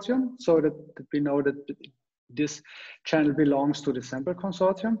consortium so that we know that this channel belongs to the sample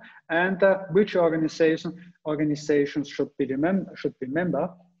consortium, and which organizations should be member,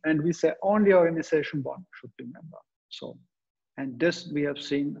 and we say only organization 1 should be member. So, and this we have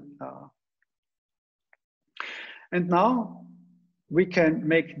seen. And now we can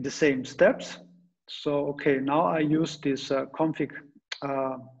make the same steps. So, okay, now I use this config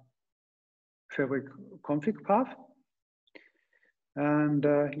fabric config path. And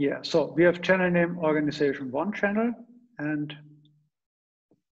yeah, so we have channel name organization 1 channel, and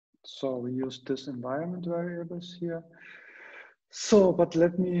so we use this environment variables here. So, but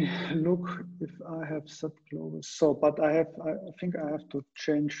let me look if I have set globals. So, but I think I have to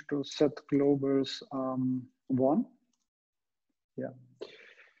change to set globals 1. Yeah.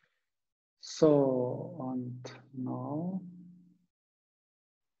 So, and now,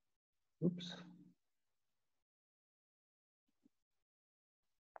 oops.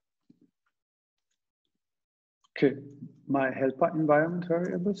 Okay, my helper environment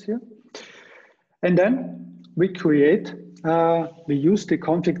variables here. And then we create, we use the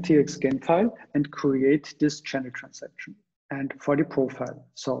config.txt file and create this channel transaction and for the profile.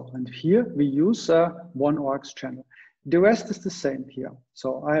 So, and here we use one orgs channel. The rest is the same here.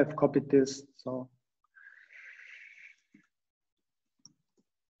 So I have copied this. So,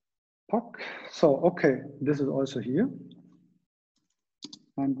 okay, this is also here.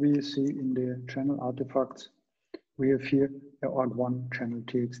 And we see in the channel artifacts, we have here the org1 channel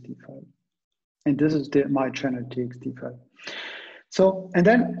txt file. And this is my channel txt file. So, and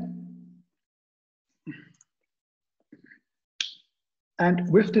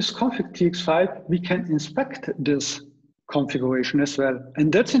with this config.txt file, we can inspect this configuration as well.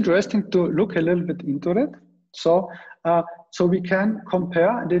 And that's interesting to look a little bit into that. So, so we can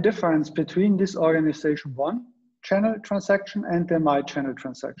compare the difference between this organization 1 channel transaction and the my channel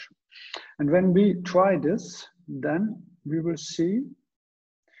transaction. And when we try this, then we will see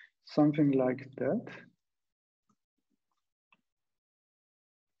something like that.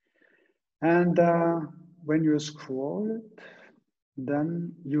 And when you scroll it,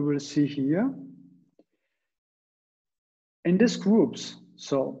 then you will see here in these groups.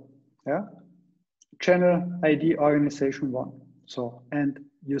 So, yeah, channel ID organization 1. So, and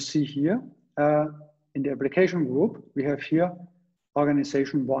you see here in the application group, we have here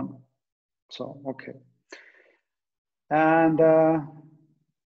organization 1. So, okay. And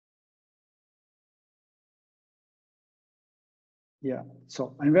yeah,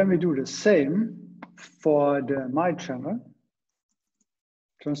 so, and when we do the same for the my channel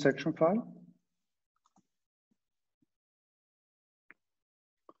transaction file,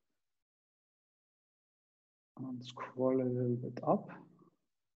 and scroll a little bit up,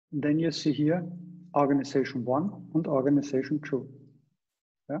 then you see here organization 1 and organization 2.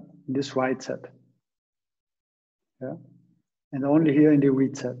 Yeah, in this right set. Yeah, and only here in the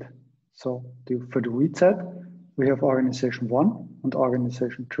read set. So for the read set, we have organization 1 and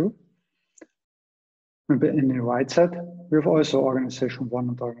organization 2. And in the right set, we have also organization 1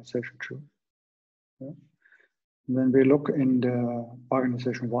 and organization 2. Yeah. And when we look in the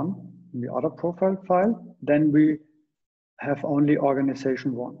organization 1, in the other profile file, then we have only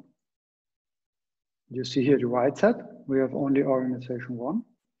organization 1. You see here the right set, we have only organization 1.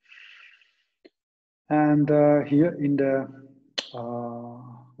 And here in the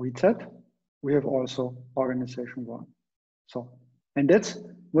read set, we have also organization 1. So, and that's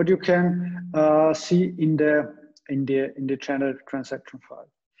what you can see in the channel transaction file.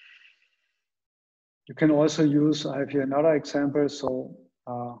 You can also use, I have here another example, so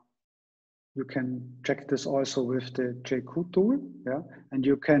you can check this also with the JQ tool, yeah, and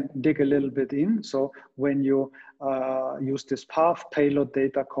you can dig a little bit in. So when you use this path payload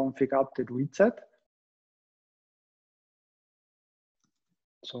data config update read set,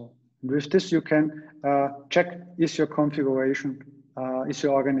 so with this you can check is your configuration, is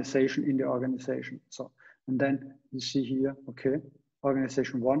your organization in the organization. So, and then you see here, okay,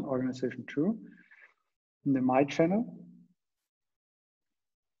 organization 1, organization 2, in the my channel.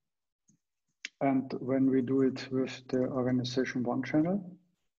 And when we do it with the organization 1 channel,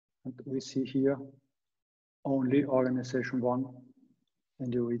 and we see here only organization 1 in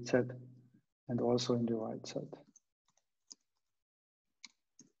the read set and also in the write set.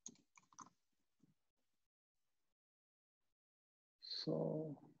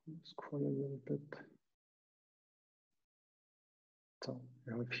 So let's scroll a little bit. So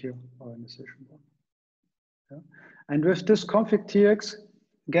we have here organization 1. Yeah. And with this config.txt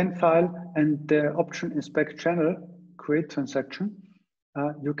again file and the option inspect channel create transaction,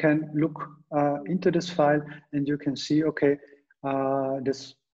 you can look into this file and you can see, okay,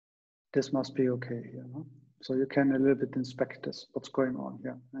 this must be okay here. No? So you can a little bit inspect this, what's going on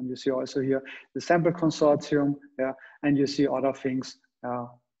here. And you see also here the sample consortium, yeah, and you see other things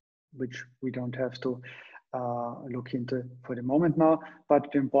which we don't have to look into for the moment now.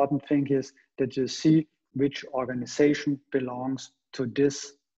 But the important thing is that you see which organization belongs to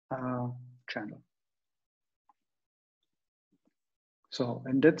this channel. So,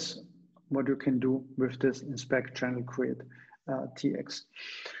 and that's what you can do with this inspect channel create. TX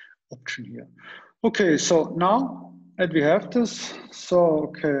option here. Okay, so now that we have this, so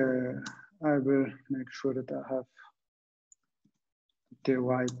okay, I will make sure that I have the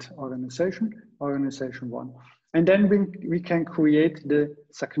right organization 1. And then we can create the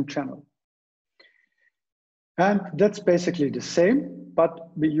second channel. And that's basically the same,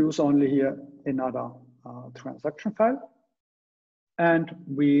 but we use only here another transaction file. And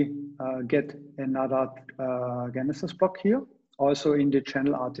we get another Genesis block here, also in the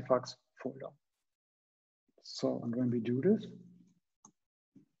channel artifacts folder. So, and when we do this,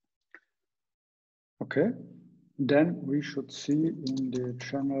 okay, then we should see in the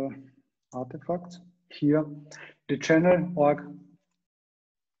channel artifacts here, the channel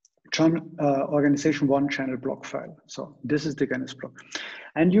organization 1 channel block file. So this is the Genesis block.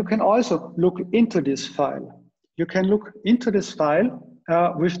 And you can also look into this file. You can look into this file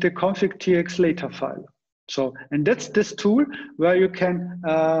with the config tx later file. So, and that's this tool where you can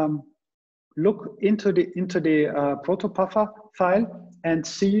look into the protobuffer file and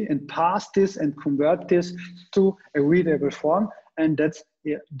see and pass this and convert this to a readable form, and that's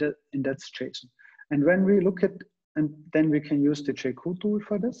JSON. And when we look at, and then we can use the JQ tool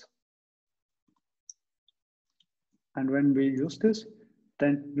for this. And when we use this,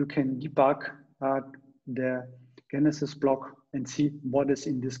 then you can debug the Genesis block and see what is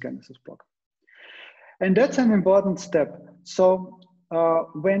in this Genesis block. And that's an important step. So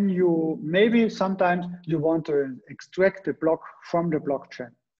when you, maybe sometimes you want to extract the block from the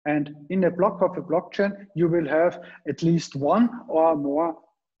blockchain. And in a block of a blockchain, you will have at least one or more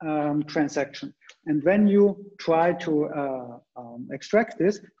transaction. And when you try to extract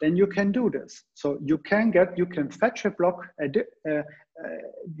this, then you can do this. So you can fetch a block,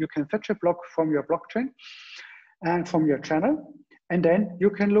 you can fetch a block from your blockchain and from your channel, and then you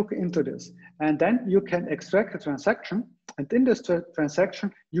can look into this. And then you can extract a transaction, and in this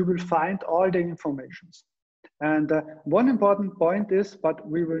transaction, you will find all the informations. And one important point is, but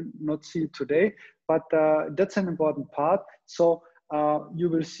we will not see it today, but that's an important part. So you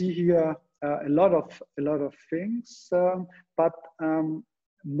will see here a lot of things, but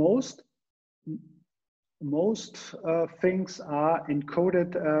most things are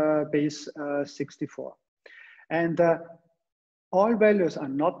encoded base 64, and all values are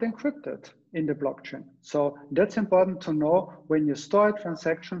not encrypted in the blockchain. So that's important to know when you store a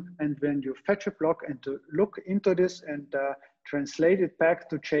transaction and when you fetch a block and to look into this and translate it back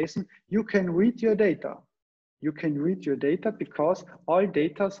to JSON. You can read your data. You can read your data because all the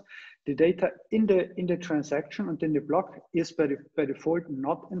data in the transaction and in the block is by default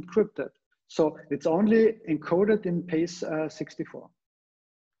not encrypted. So it's only encoded in base 64.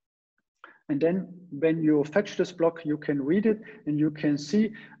 And then when you fetch this block, you can read it and you can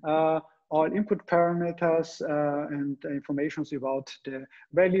see all input parameters and information about the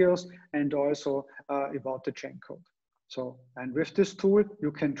values and also about the chain code. So, and with this tool,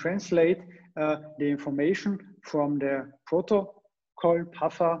 you can translate the information from the protocol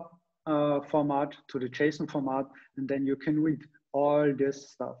buffer format to the JSON format, and then you can read all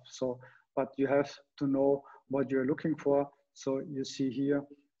this stuff. So, but you have to know what you're looking for. So you see here,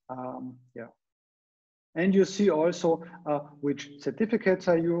 yeah. And you see also which certificates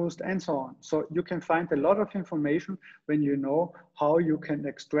are used and so on. So you can find a lot of information when you know how you can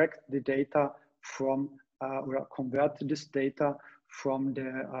extract the data from or convert this data from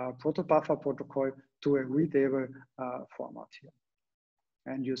the protobuffer protocol to a readable format here.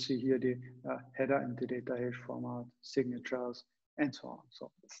 And you see here the header and the data hash format, signatures, and so on.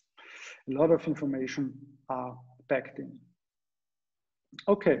 So a lot of information are packed in.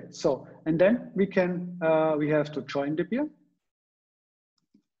 Okay, so, and then we can, we have to join the peer.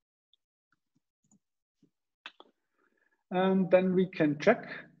 And then we can check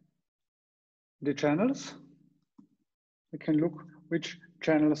the channels. We can look which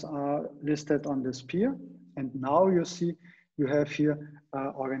channels are listed on this peer. And now you see you have here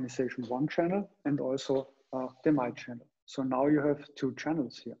organization 1 channel and also the my channel. So now you have 2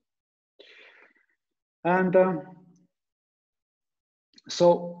 channels here. And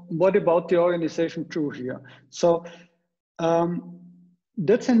so what about the organization 2 here? So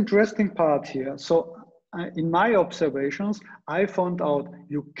that's an interesting part here. So in my observations, I found out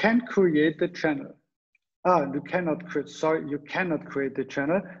you can create the channel. You cannot create, sorry, you cannot create the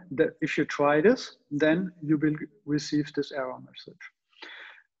channel. If you try this, then you will receive this error message.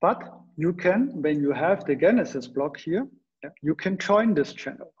 But you can, when you have the Genesis block here, you can join this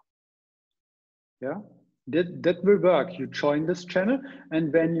channel. Yeah, that will work. You join this channel,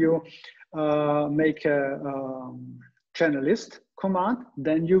 and when you make a channel list command,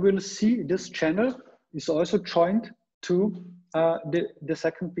 then you will see this channel is also joined to the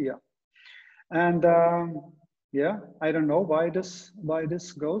second peer. And yeah, I don't know why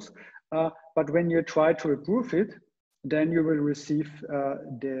this goes, but when you try to approve it, then you will receive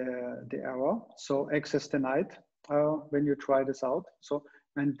the error. So access denied when you try this out. So,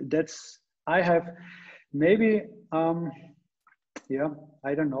 and that's, I have maybe, yeah,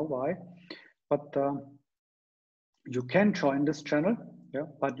 I don't know why, but you can join this channel, yeah,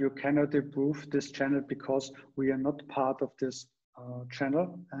 but you cannot approve this channel because we are not part of this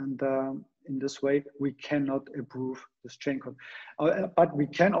channel, and in this way we cannot approve this chain code. But we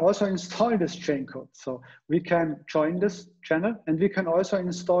can also install this chain code. So we can join this channel and we can also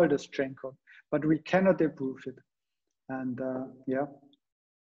install this chain code, but we cannot approve it. And yeah,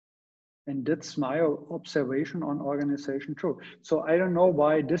 and that's my observation on organization too. So I don't know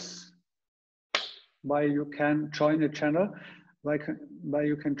why you can join a channel, why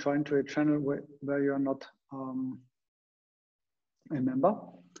you can join to a channel where you're not a member.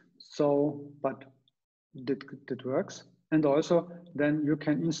 So, but that works. And also then you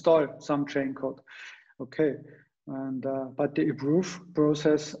can install some chain code. Okay, and but the approve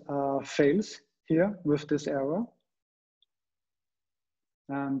process fails here with this error.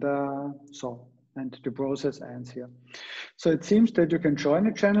 And and the process ends here. So it seems that you can join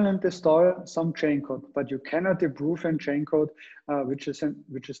a channel and install some chain code, but you cannot approve a chain code which is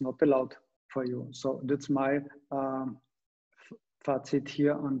not allowed for you. So that's my fazit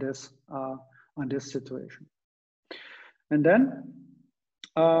here on this situation. And then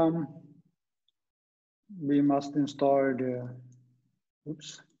we must install the,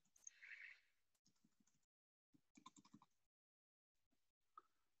 oops.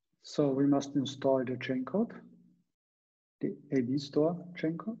 So we must install the chain code, the AV store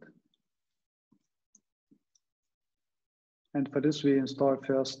chain code. And for this, we install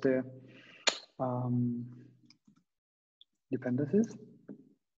first the dependencies.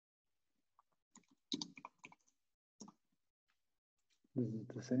 This is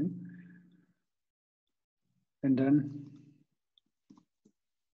the same. And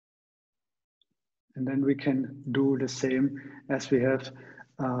then we can do the same as we have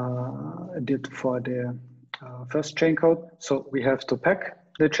did for the first chain code. So we have to pack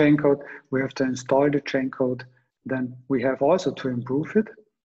the chain code, we have to install the chain code, then we have also to improve it,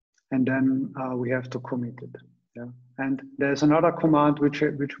 and then we have to commit it. Yeah. And there's another command which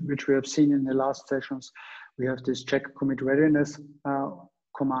we have seen in the last sessions. We have this check commit readiness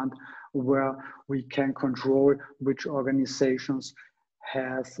command where we can control which organizations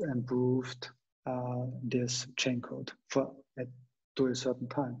has improved this chain code to a certain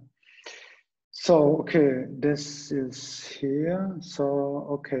time. So, okay, this is here. So,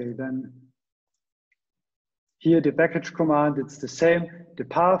 okay, then here the package command, it's the same. The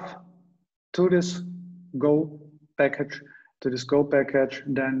path to this Go package,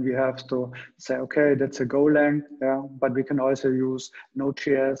 then we have to say, okay, that's a Golang, yeah, but we can also use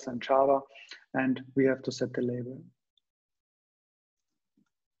Node.js and Java, and we have to set the label.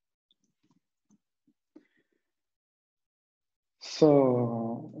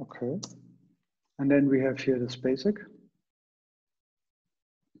 So, okay. And then we have here this basic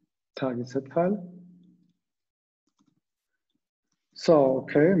target set file. So,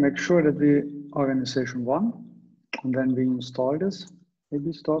 okay, make sure that we organization 1, and then we install this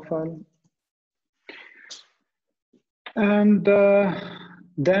AV store file. And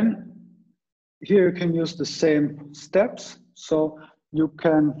then here you can use the same steps. So you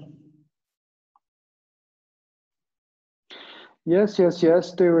can, yes,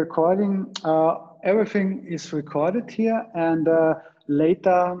 the recording, everything is recorded here, and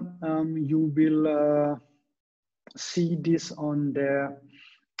later you will see this on the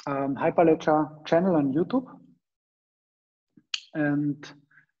Hyperledger channel on YouTube. And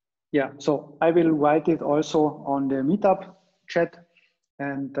yeah, so I will write it also on the meetup chat.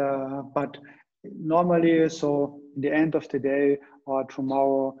 And but normally, so in the end of the day or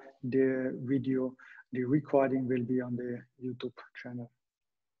tomorrow, the recording will be on the YouTube channel.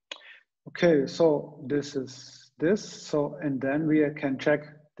 Okay, so this is this. So, and then we can check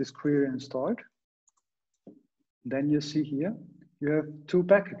this query installed. Then you see here, you have 2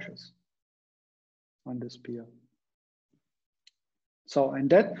 packages on this peer. So, and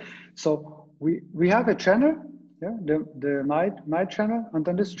that, so we have a channel, yeah, the my channel, and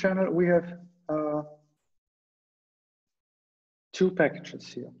on this channel we have 2 packages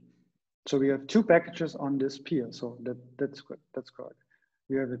here. So we have 2 packages on this peer. So that's good. That's correct.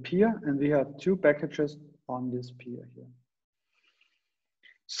 We have a peer and we have 2 packages on this peer here.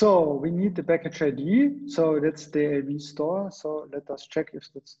 So we need the package ID. So that's the AV store. So let us check if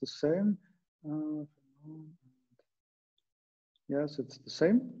that's the same. Yes, it's the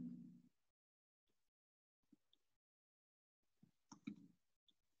same.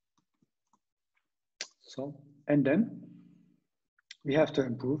 So, and then we have to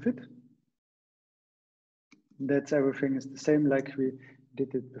improve it. That's everything is the same like we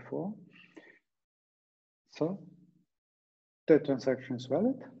did it before. So the transaction is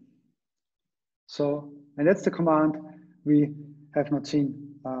valid. So, and that's the command we have not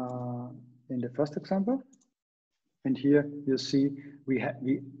seen in the first example. And here you see we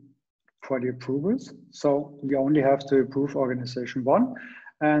for the approvals. So we only have to approve organization 1,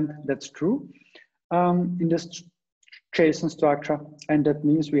 and that's true in this JSON structure. And that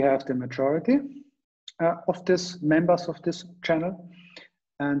means we have the majority of this members of this channel.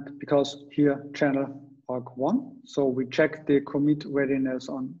 And because here channel org1, so we check the commit readiness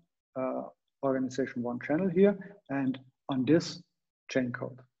on organization 1 channel here and on this chain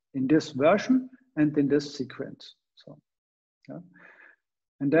code in this version and in this sequence. So, yeah.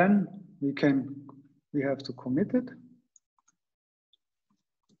 And then we have to commit it.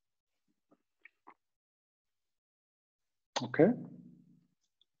 Okay,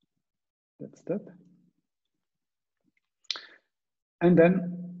 that's that. And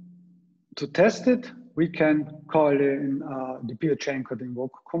then to test it, we can call in the peer chain code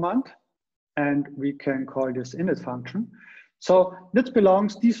invoke command, and we can call this init function. So that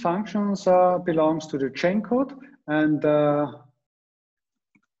belongs, these functions belongs to the chain code, and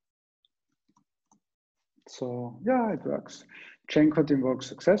so yeah, it works. Chain code invoke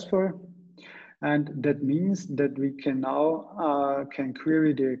successful, and that means that we can now can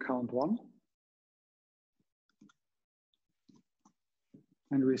query the account 1.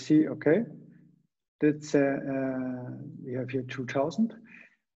 And we see, okay, that's we have here 2000,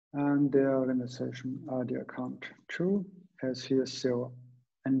 and the organization, the account 2 has here 0.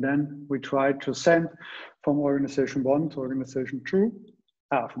 And then we try to send from organization 1 to organization 2,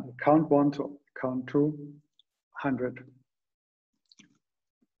 from account 1 to account 2, 100.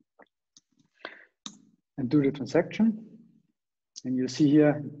 And do the transaction. And you see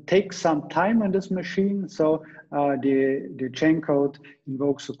here, it takes some time on this machine. So the chain code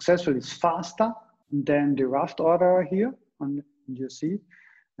invoked successfully is faster than the raft order here. And you see,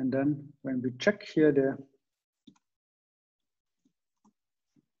 and then when we check here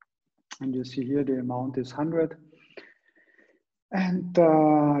and you see here the amount is 100, and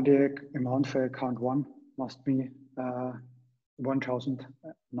the amount for account 1 must be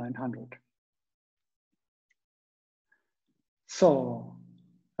 1,900. So,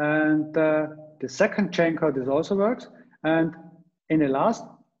 and the second chain code is also works. And in the last,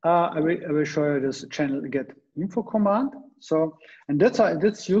 I will show you this channel get info command. So, and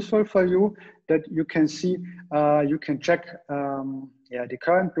that's useful for you, that you can see, you can check the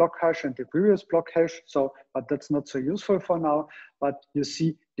current block hash and the previous block hash. So, but that's not so useful for now, but you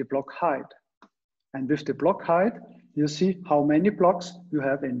see the block height. And with the block height, you see how many blocks you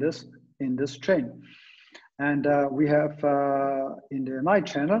have in this chain. And we have in the my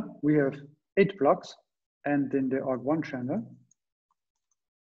channel, we have 8 blocks, and in the org1 channel,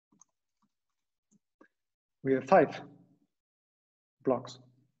 we have 5 blocks.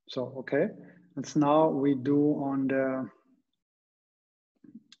 So, okay, and now we do on the,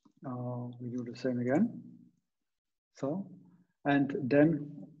 we do the same again. So, and then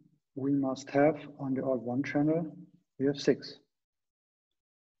we must have on the org1 channel, we have 6.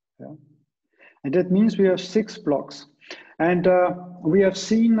 Yeah. And that means we have 6 blocks. And we have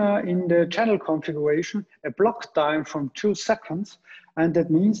seen in the channel configuration a block time from 2 seconds. And that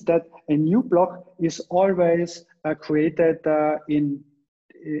means that a new block is always created in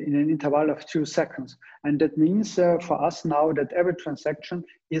an interval of 2 seconds. And that means for us now that every transaction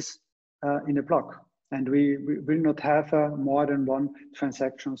is in a block. And we will not have more than 1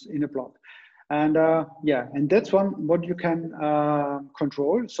 transactions in a block. And yeah, and that's what you can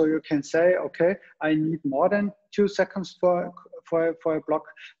control. So you can say, okay, I need more than 2 seconds for a block.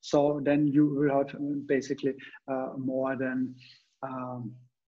 So then you will have basically more than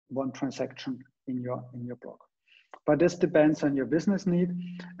 1 transaction in your block. But this depends on your business need,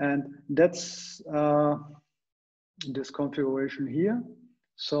 and that's this configuration here.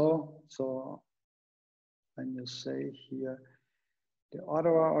 So when you say here, the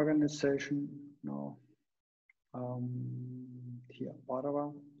Ottawa organization, no, here,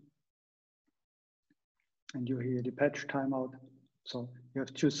 Ottawa, and you hear the patch timeout. So you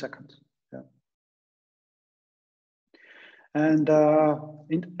have 2 seconds, yeah. And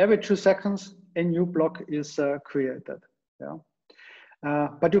in every 2 seconds, a new block is created, yeah.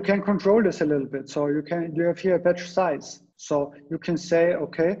 But you can control this a little bit. So you have here a batch size. So you can say,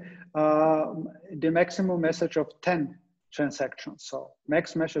 okay, the maximum message of 10 transactions. So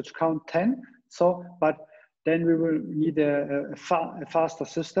max message count 10. So, but then we will need a faster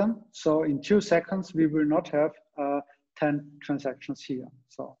system. So in 2 seconds, we will not have 10 transactions here.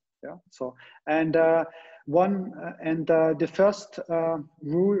 So yeah. So and the first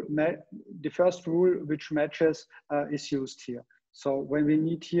rule which matches is used here. So when we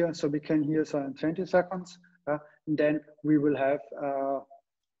need here, so we can here so in 20 seconds, and then we will have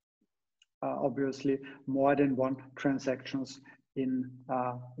obviously more than 1 transactions in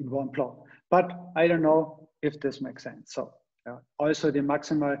one block. But I don't know if this makes sense. So also the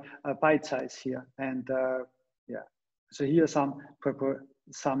maximal byte size here, and yeah. So here some.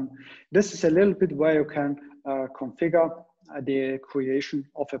 This is a little bit where you can configure the creation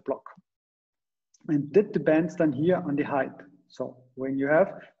of a block, and that depends then here on the height. So when you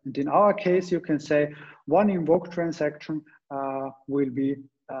have, and in our case, you can say 1 invoke transaction will be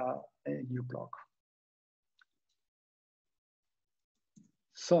a new block.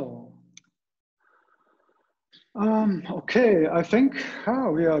 So, okay, I think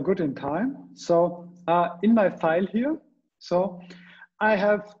we are good in time. So in my file here, so I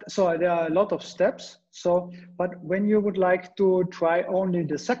have, so there are a lot of steps. So, but when you would like to try only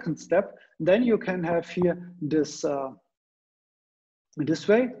the second step, then you can have here this this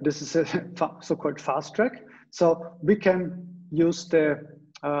way. This is a so-called fast track. So we can use the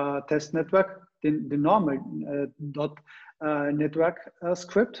test network, the normal network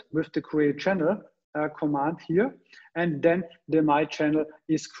script with the create channel command here, and then the my channel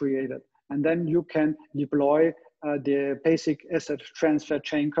is created, and then you can deploy the basic asset transfer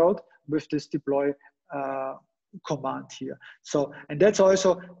chain code with this deploy command here. So, and that's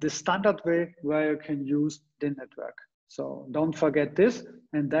also the standard way where you can use the network. So don't forget this,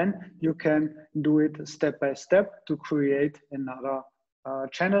 and then you can do it step by step to create another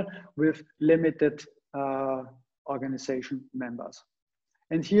channel with limited organization members.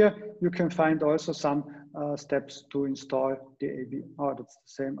 And here you can find also some steps to install the AB. Oh, that's the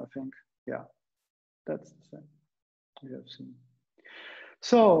same, I think. Yeah, that's the same. We have seen.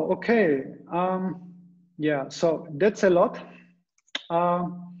 So, okay. Yeah, so that's a lot.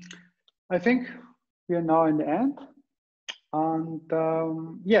 I think we are now in the end. And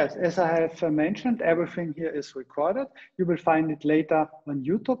yes, as I have mentioned, everything here is recorded. You will find it later on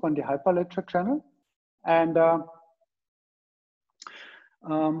YouTube on the Hyperledger channel. And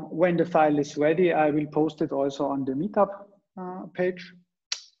when the file is ready, I will post it also on the Meetup page.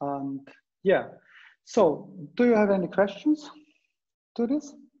 And yeah, so do you have any questions to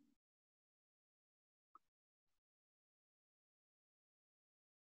this?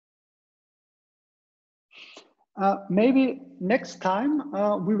 Maybe next time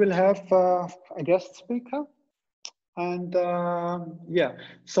we will have a guest speaker, and yeah,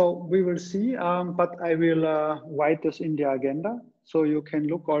 so we will see, but I will write this in the agenda, so you can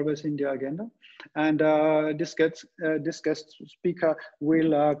look always in the agenda, and this guest speaker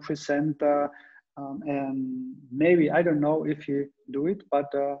will present, and maybe, I don't know if he do it,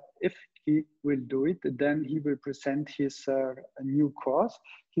 but if he will do it, then he will present his new course.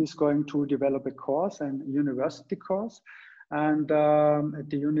 He's going to develop a course, and university course, and at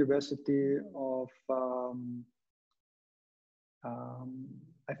the University of,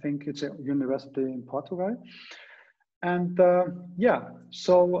 I think it's a university in Portugal. And yeah,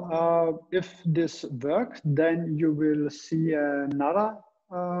 so if this works, then you will see another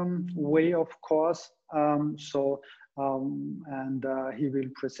way of course. And he will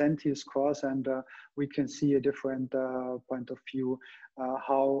present his course, and we can see a different point of view,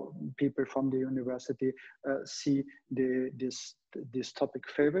 how people from the university see this topic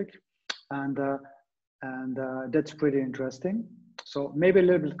fabric, and that's pretty interesting. So maybe a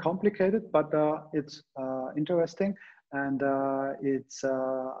little bit complicated, but it's interesting, and it's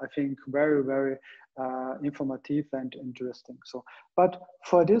I think very, very informative and interesting. So, but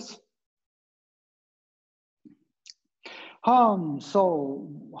for this. So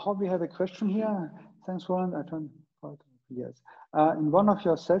how we have a question here. Thanks, Roland. I don't. Yes. In one of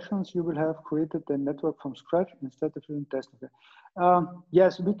your sessions, you will have created the network from scratch instead of doing test.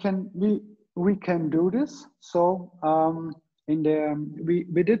 Yes, we can do this. So in the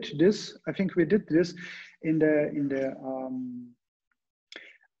we did this. I think we did this in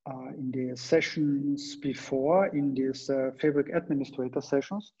the sessions before, in these Fabric administrator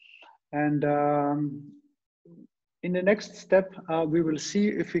sessions, and. In the next step, we will see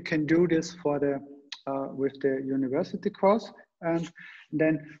if we can do this for the with the university course, and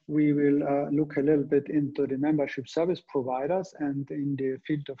then we will look a little bit into the membership service providers and in the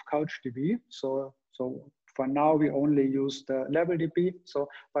field of CouchDB. So for now we only use the LevelDB. So,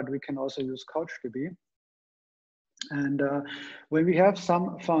 but we can also use CouchDB. And when we have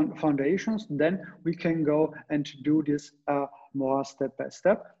some foundations, then we can go and do this more step by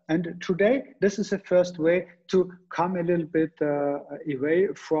step. And today, this is the first way to come a little bit away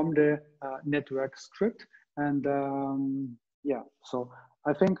from the network script. And yeah, so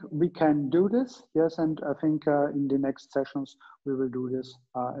I think we can do this. Yes, and I think in the next sessions, we will do this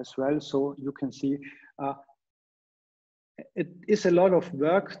as well. So you can see it is a lot of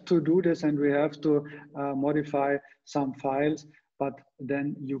work to do this, and we have to modify some files, but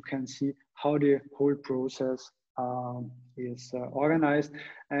then you can see how the whole process is organized.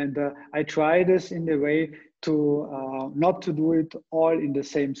 And I try this in the way to not to do it all in the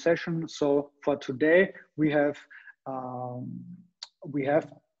same session. So for today, we have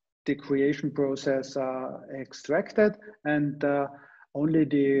the creation process extracted, and only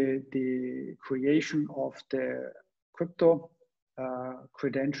the creation of the crypto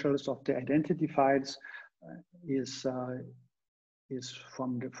credentials of the identity files is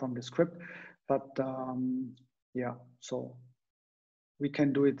from the script. But yeah, so we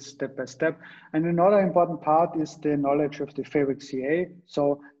can do it step by step. And another important part is the knowledge of the Fabric CA.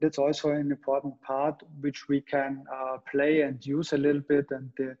 So that's also an important part which we can play and use a little bit. And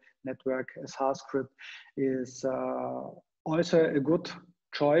the network as H script is also a good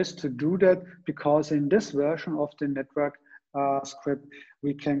choice to do that, because in this version of the network script,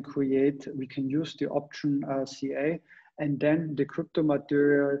 we can use the option CA, and then the crypto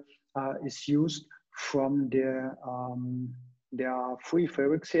material is used from there are 3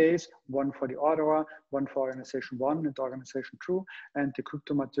 Fabric CAs, one for the orderer, one for organization 1 and organization 2, and the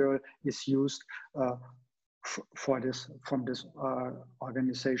crypto material is used from this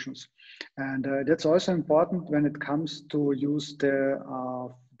organizations. And that's also important when it comes to use the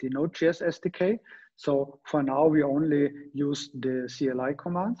Node.js SDK. So for now, we only use the CLI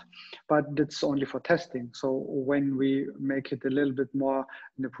command, but that's only for testing. So when we make it a little bit more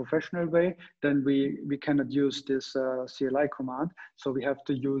in a professional way, then we cannot use this CLI command. So we have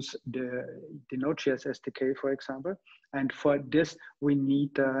to use the Node.js SDK, for example. And for this, we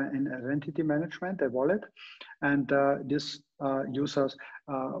need an identity management, a wallet. And this users,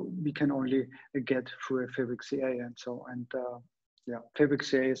 we can only get through a Fabric CA. And so, yeah, Fabric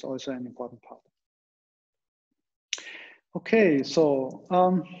CA is also an important part. Okay, so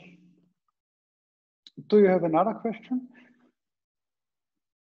do you have another question?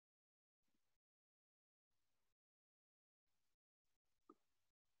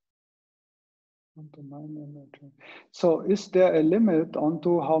 So is there a limit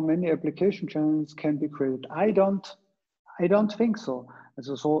onto how many application channels can be created? I don't think so.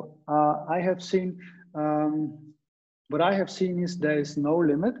 So I have seen, what I have seen is there is no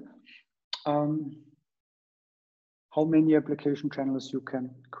limit. How many application channels you can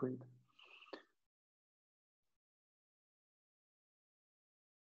create.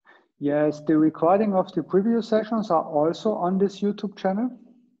 Yes, the recording of the previous sessions are also on this YouTube channel.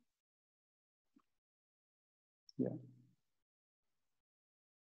 Yeah.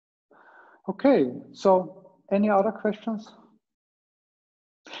 Okay, so any other questions?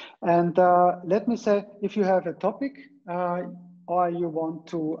 And let me say, if you have a topic or you want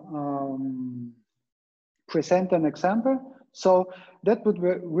to present an example, so that would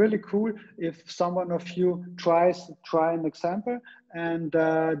be really cool if someone of you try an example, and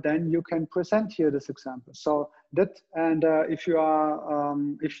then you can present here this example. So that, and if you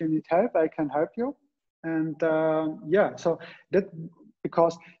need help, I can help you. And yeah, so that,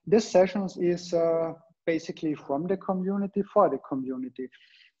 because this sessions is basically from the community for the community,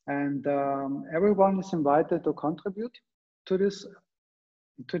 and everyone is invited to contribute to this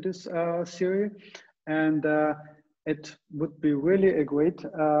series. And it would be really a great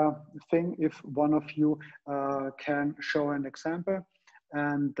thing if one of you can show an example,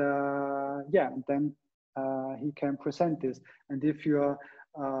 and yeah, then he can present this. And if you are,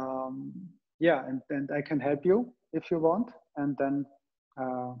 yeah, and I can help you if you want, and then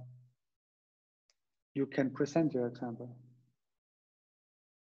you can present your example.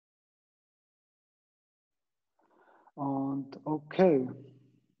 And okay.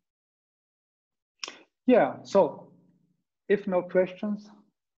 Yeah, so if no questions,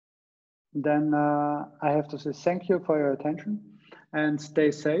 then I have to say thank you for your attention, and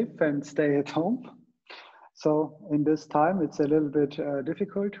stay safe and stay at home. So in this time, it's a little bit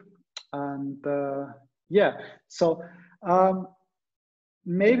difficult. And yeah, so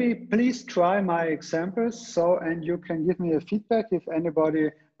maybe please try my examples. So, and you can give me a feedback if anybody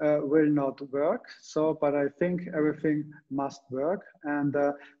will not work. So, but I think everything must work, and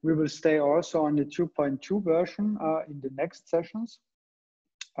we will stay also on the 2.2 version in the next sessions,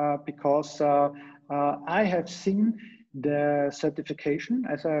 because I have seen the certification,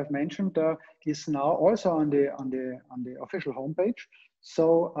 as I have mentioned, is now also on the official homepage.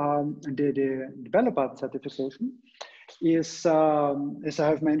 So the developer certification is, as I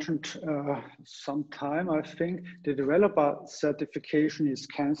have mentioned some time, I think the developer certification is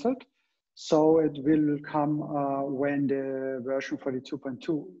cancelled. So it will come when the version for the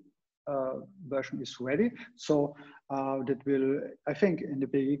 2.2 version is ready. So that will, I think, in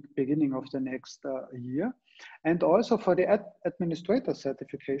the beginning of the next year. And also for the administrator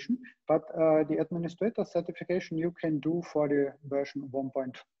certification, but the administrator certification you can do for the version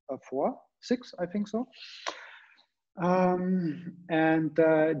 1.46, I think so. And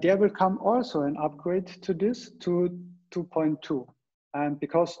there will come also an upgrade to this to 2.2. And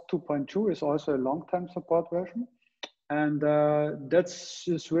because 2.2 is also a long-term support version, and that's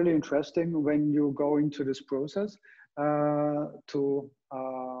just really interesting when you go into this process to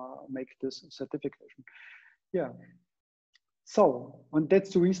make this certification. Yeah. So, and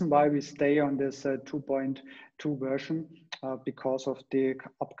that's the reason why we stay on this 2.2 version because of the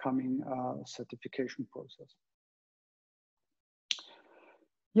upcoming certification process.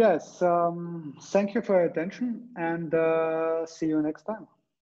 Yes, thank you for your attention, and see you next time.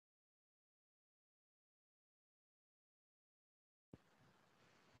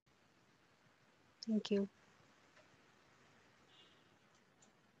 Thank you.